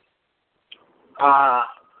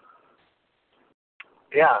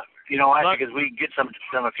 Yeah, you know why? Because we get some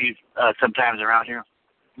a few sometimes around here.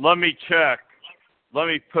 Let me check. Let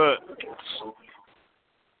me check.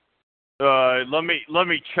 Let me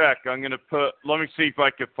see if I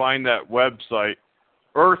can find that website.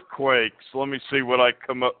 Earthquakes. Let me see what I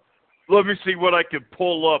can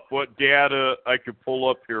pull up. What data I can pull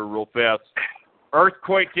up here real fast.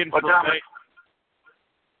 Earthquake information.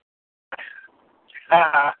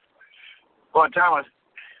 Well, Thomas,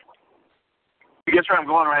 guess where I'm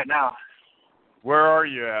going right now? Where are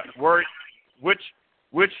you at?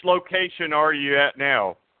 Which location are you at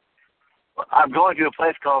now? I'm going to a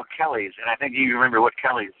place called Kelly's, and I think you remember what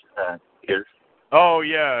Kelly's is. Oh,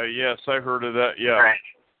 yeah, yes, I heard of that, yeah.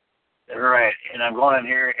 Right. And I'm going in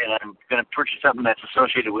here, and I'm going to purchase something that's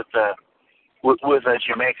associated with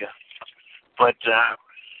Jamaica. But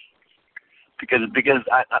because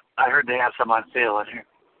I heard they have some on sale in here.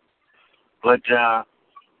 But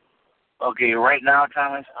okay, right now,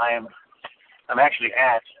 Thomas, I'm actually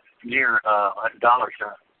near a dollar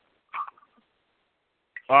store.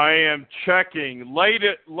 I am checking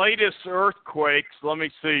latest earthquakes. Let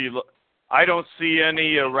me see. I don't see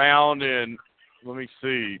any around in. Let me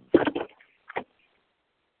see.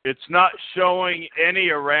 It's not showing any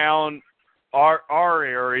around our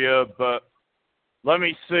area, but let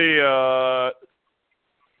me see.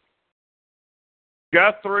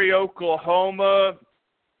 Guthrie, Oklahoma,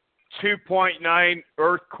 2.9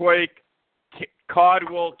 earthquake.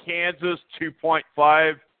 Caldwell, Kansas,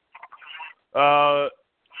 2.5.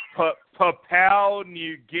 Papua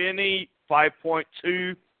New Guinea,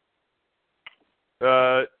 5.2.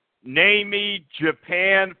 Nami,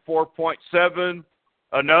 Japan, 4.7.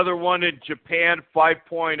 Another one in Japan,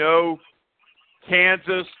 5.0.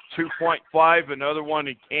 Kansas, 2.5. Another one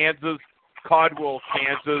in Kansas, Caldwell,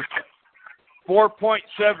 Kansas.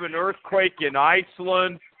 4.7 earthquake in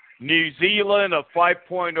Iceland. New Zealand, a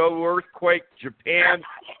 5.0 earthquake. Japan,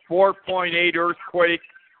 4.8 earthquake.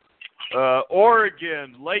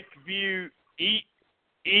 Oregon, Lakeview,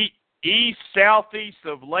 southeast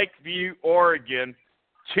of Lakeview, Oregon,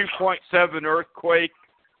 2.7 earthquake.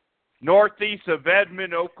 Northeast of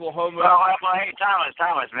Edmond, Oklahoma. Well, hey,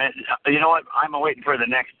 Thomas, man. You know what? I'm waiting for the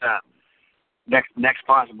next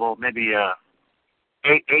possible, maybe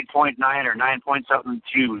 8.9 or 9 point something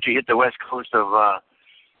to hit the west coast of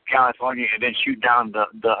California, and then shoot down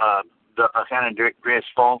the San Andreas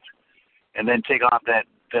Fault, and then take off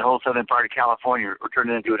the whole southern part of California, or turn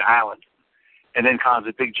it into an island, and then cause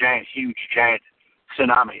a big, huge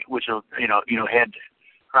tsunami, which will head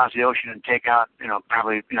across the ocean and take out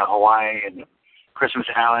probably Hawaii and Christmas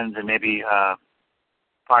Islands, and maybe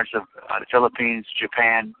parts of the Philippines,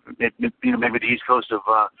 Japan, maybe the east coast of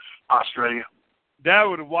Australia. That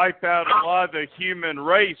would wipe out a lot of the human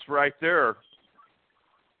race right there.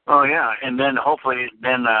 Oh yeah, and then hopefully,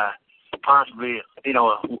 possibly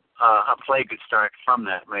a plague could start from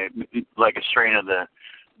that, maybe like a strain of the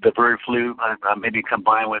bird flu, maybe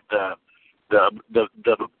combined with the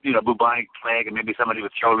bubonic plague, and maybe somebody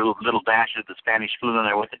would throw a little dash of the Spanish flu in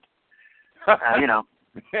there with it.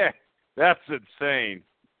 That's insane.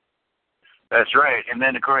 That's right. And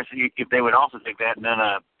then, of course, if they would also take that, and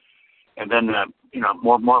then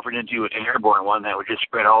morph it into an airborne one that would just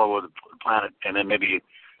spread all over the planet, and then maybe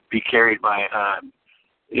be carried by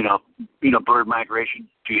bird migration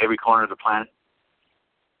to every corner of the planet.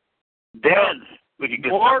 Then we could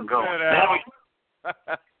get something going.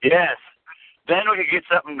 Yes. Then we could get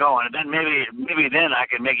something going, and then maybe then I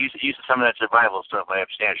can make use of some of that survival stuff I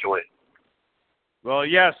have stashed away. Well,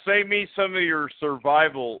 yeah, save me some of your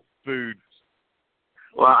survival foods.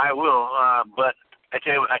 Well, I will, but I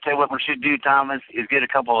tell you what we should do, Thomas, is get a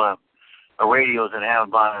couple of radios and have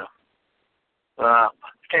about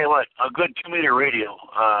tell you what, a good 2-meter radio.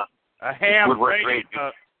 A ham would work radio.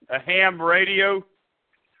 Great. A ham radio.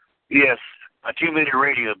 Yes, a 2-meter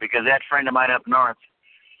radio, because that friend of mine up north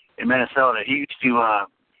in Minnesota, he used to,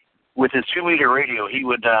 with his 2-meter radio, he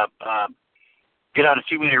would get on a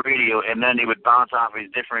 2-meter radio, and then he would bounce off his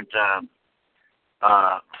different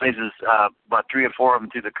places, about 3 or 4 of them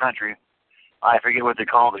through the country. I forget what they're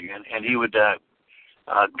called again. And he would,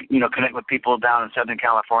 connect with people down in Southern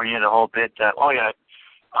California, the whole bit.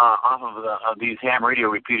 Off of these ham radio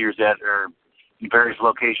repeaters that are in various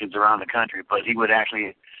locations around the country. But he would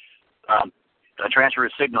actually transfer a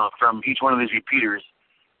signal from each one of these repeaters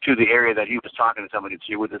to the area that he was talking to somebody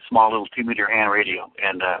to with a small little 2-meter hand radio,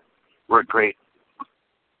 and worked great.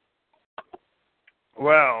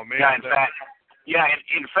 Wow, man.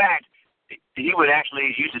 In fact, he would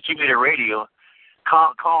actually use the 2-meter radio,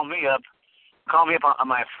 call me up on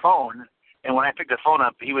my phone, and when I picked the phone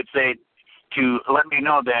up, he would say to let me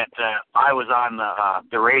know that I was on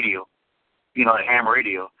the radio, the ham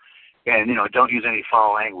radio, and don't use any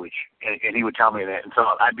foul language, and he would tell me that, and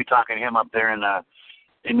so I'd be talking to him up there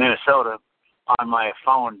in Minnesota on my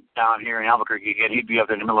phone down here in Albuquerque, and he'd be up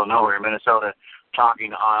there in the middle of nowhere in Minnesota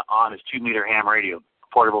talking on his 2-meter ham radio,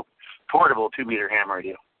 portable 2-meter ham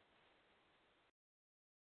radio.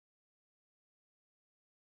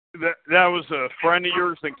 That was a friend of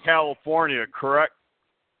yours in California, correct?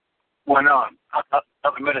 Well, no,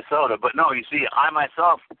 up in Minnesota. But no, you see, I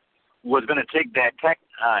myself was going to take that tech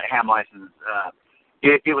ham license.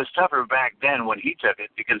 It was tougher back then when he took it,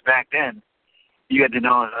 because back then you had to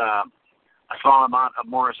know a small amount of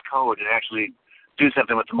Morse code to actually do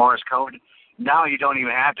something with the Morse code. Now you don't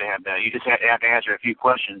even have to have that. You just have to answer a few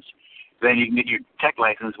questions. Then you can get your tech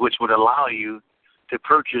license, which would allow you to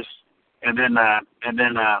purchase and then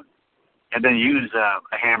use a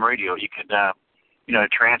ham radio. You could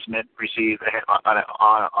transmit, receive on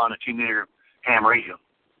a 2-meter ham radio.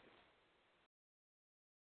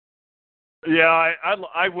 Yeah,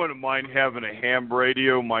 I wouldn't mind having a ham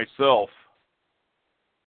radio myself.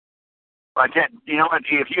 I can't. You know what?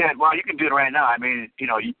 If you had, well, you can do it right now. I mean, you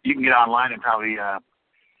can get online and probably,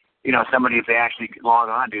 somebody, if they actually log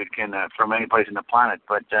on to it, can from any place on the planet.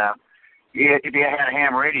 But if you had a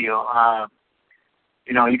ham radio,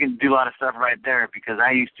 you can do a lot of stuff right there, because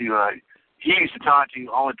I used to. He used to talk to you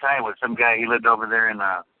all the time with some guy. He lived over there in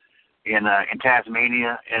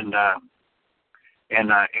Tasmania and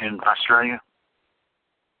in Australia.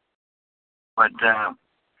 But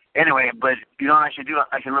anyway, but I should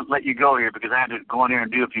let you go here, because I have to go in here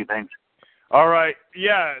and do a few things. All right.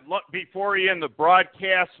 Yeah. Before you end the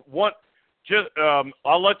broadcast,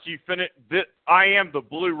 I'll let you finish. I am the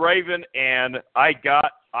Blue Raven, and I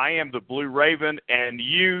am the Blue Raven, and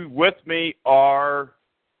you with me are.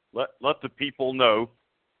 Let the people know.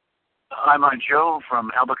 I'm on Joe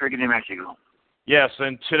from Albuquerque, New Mexico. Yes,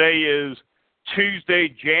 and today is Tuesday,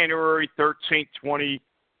 January 13th,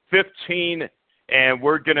 15, and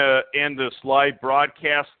we're going to end this live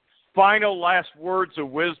broadcast. Final last words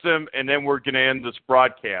of wisdom, and then we're going to end this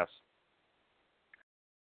broadcast.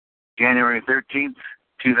 January 13th,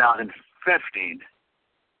 2015.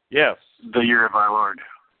 Yes. The year of our Lord.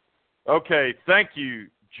 Okay, thank you,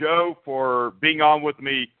 Joe, for being on with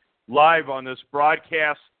me live on this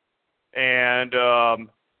broadcast. And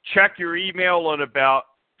check your email in about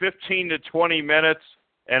 15 to 20 minutes,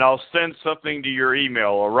 and I'll send something to your email.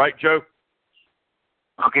 All right, Joe?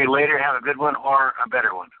 Okay, later. Have a good one or a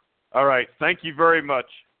better one. All right. Thank you very much.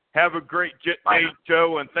 Have a great day,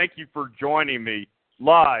 Joe, and thank you for joining me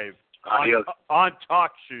live on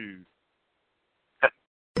Talk Shoes.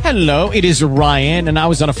 Hello, it is Ryan, and I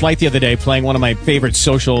was on a flight the other day playing one of my favorite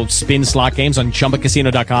social spin slot games on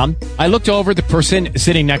ChumbaCasino.com. I looked over at the person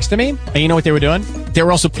sitting next to me, and you know what they were doing? They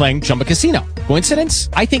were also playing Chumba Casino. Coincidence?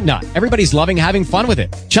 I think not. Everybody's loving having fun with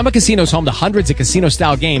it. Chumba Casino is home to hundreds of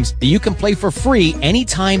casino-style games that you can play for free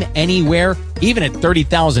anytime, anywhere, even at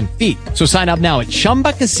 30,000 feet. So sign up now at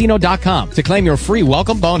ChumbaCasino.com to claim your free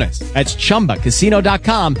welcome bonus. That's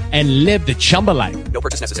ChumbaCasino.com and live the Chumba life. No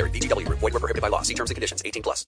purchase necessary. VGW. Void where prohibited by law. See terms and conditions. 18+.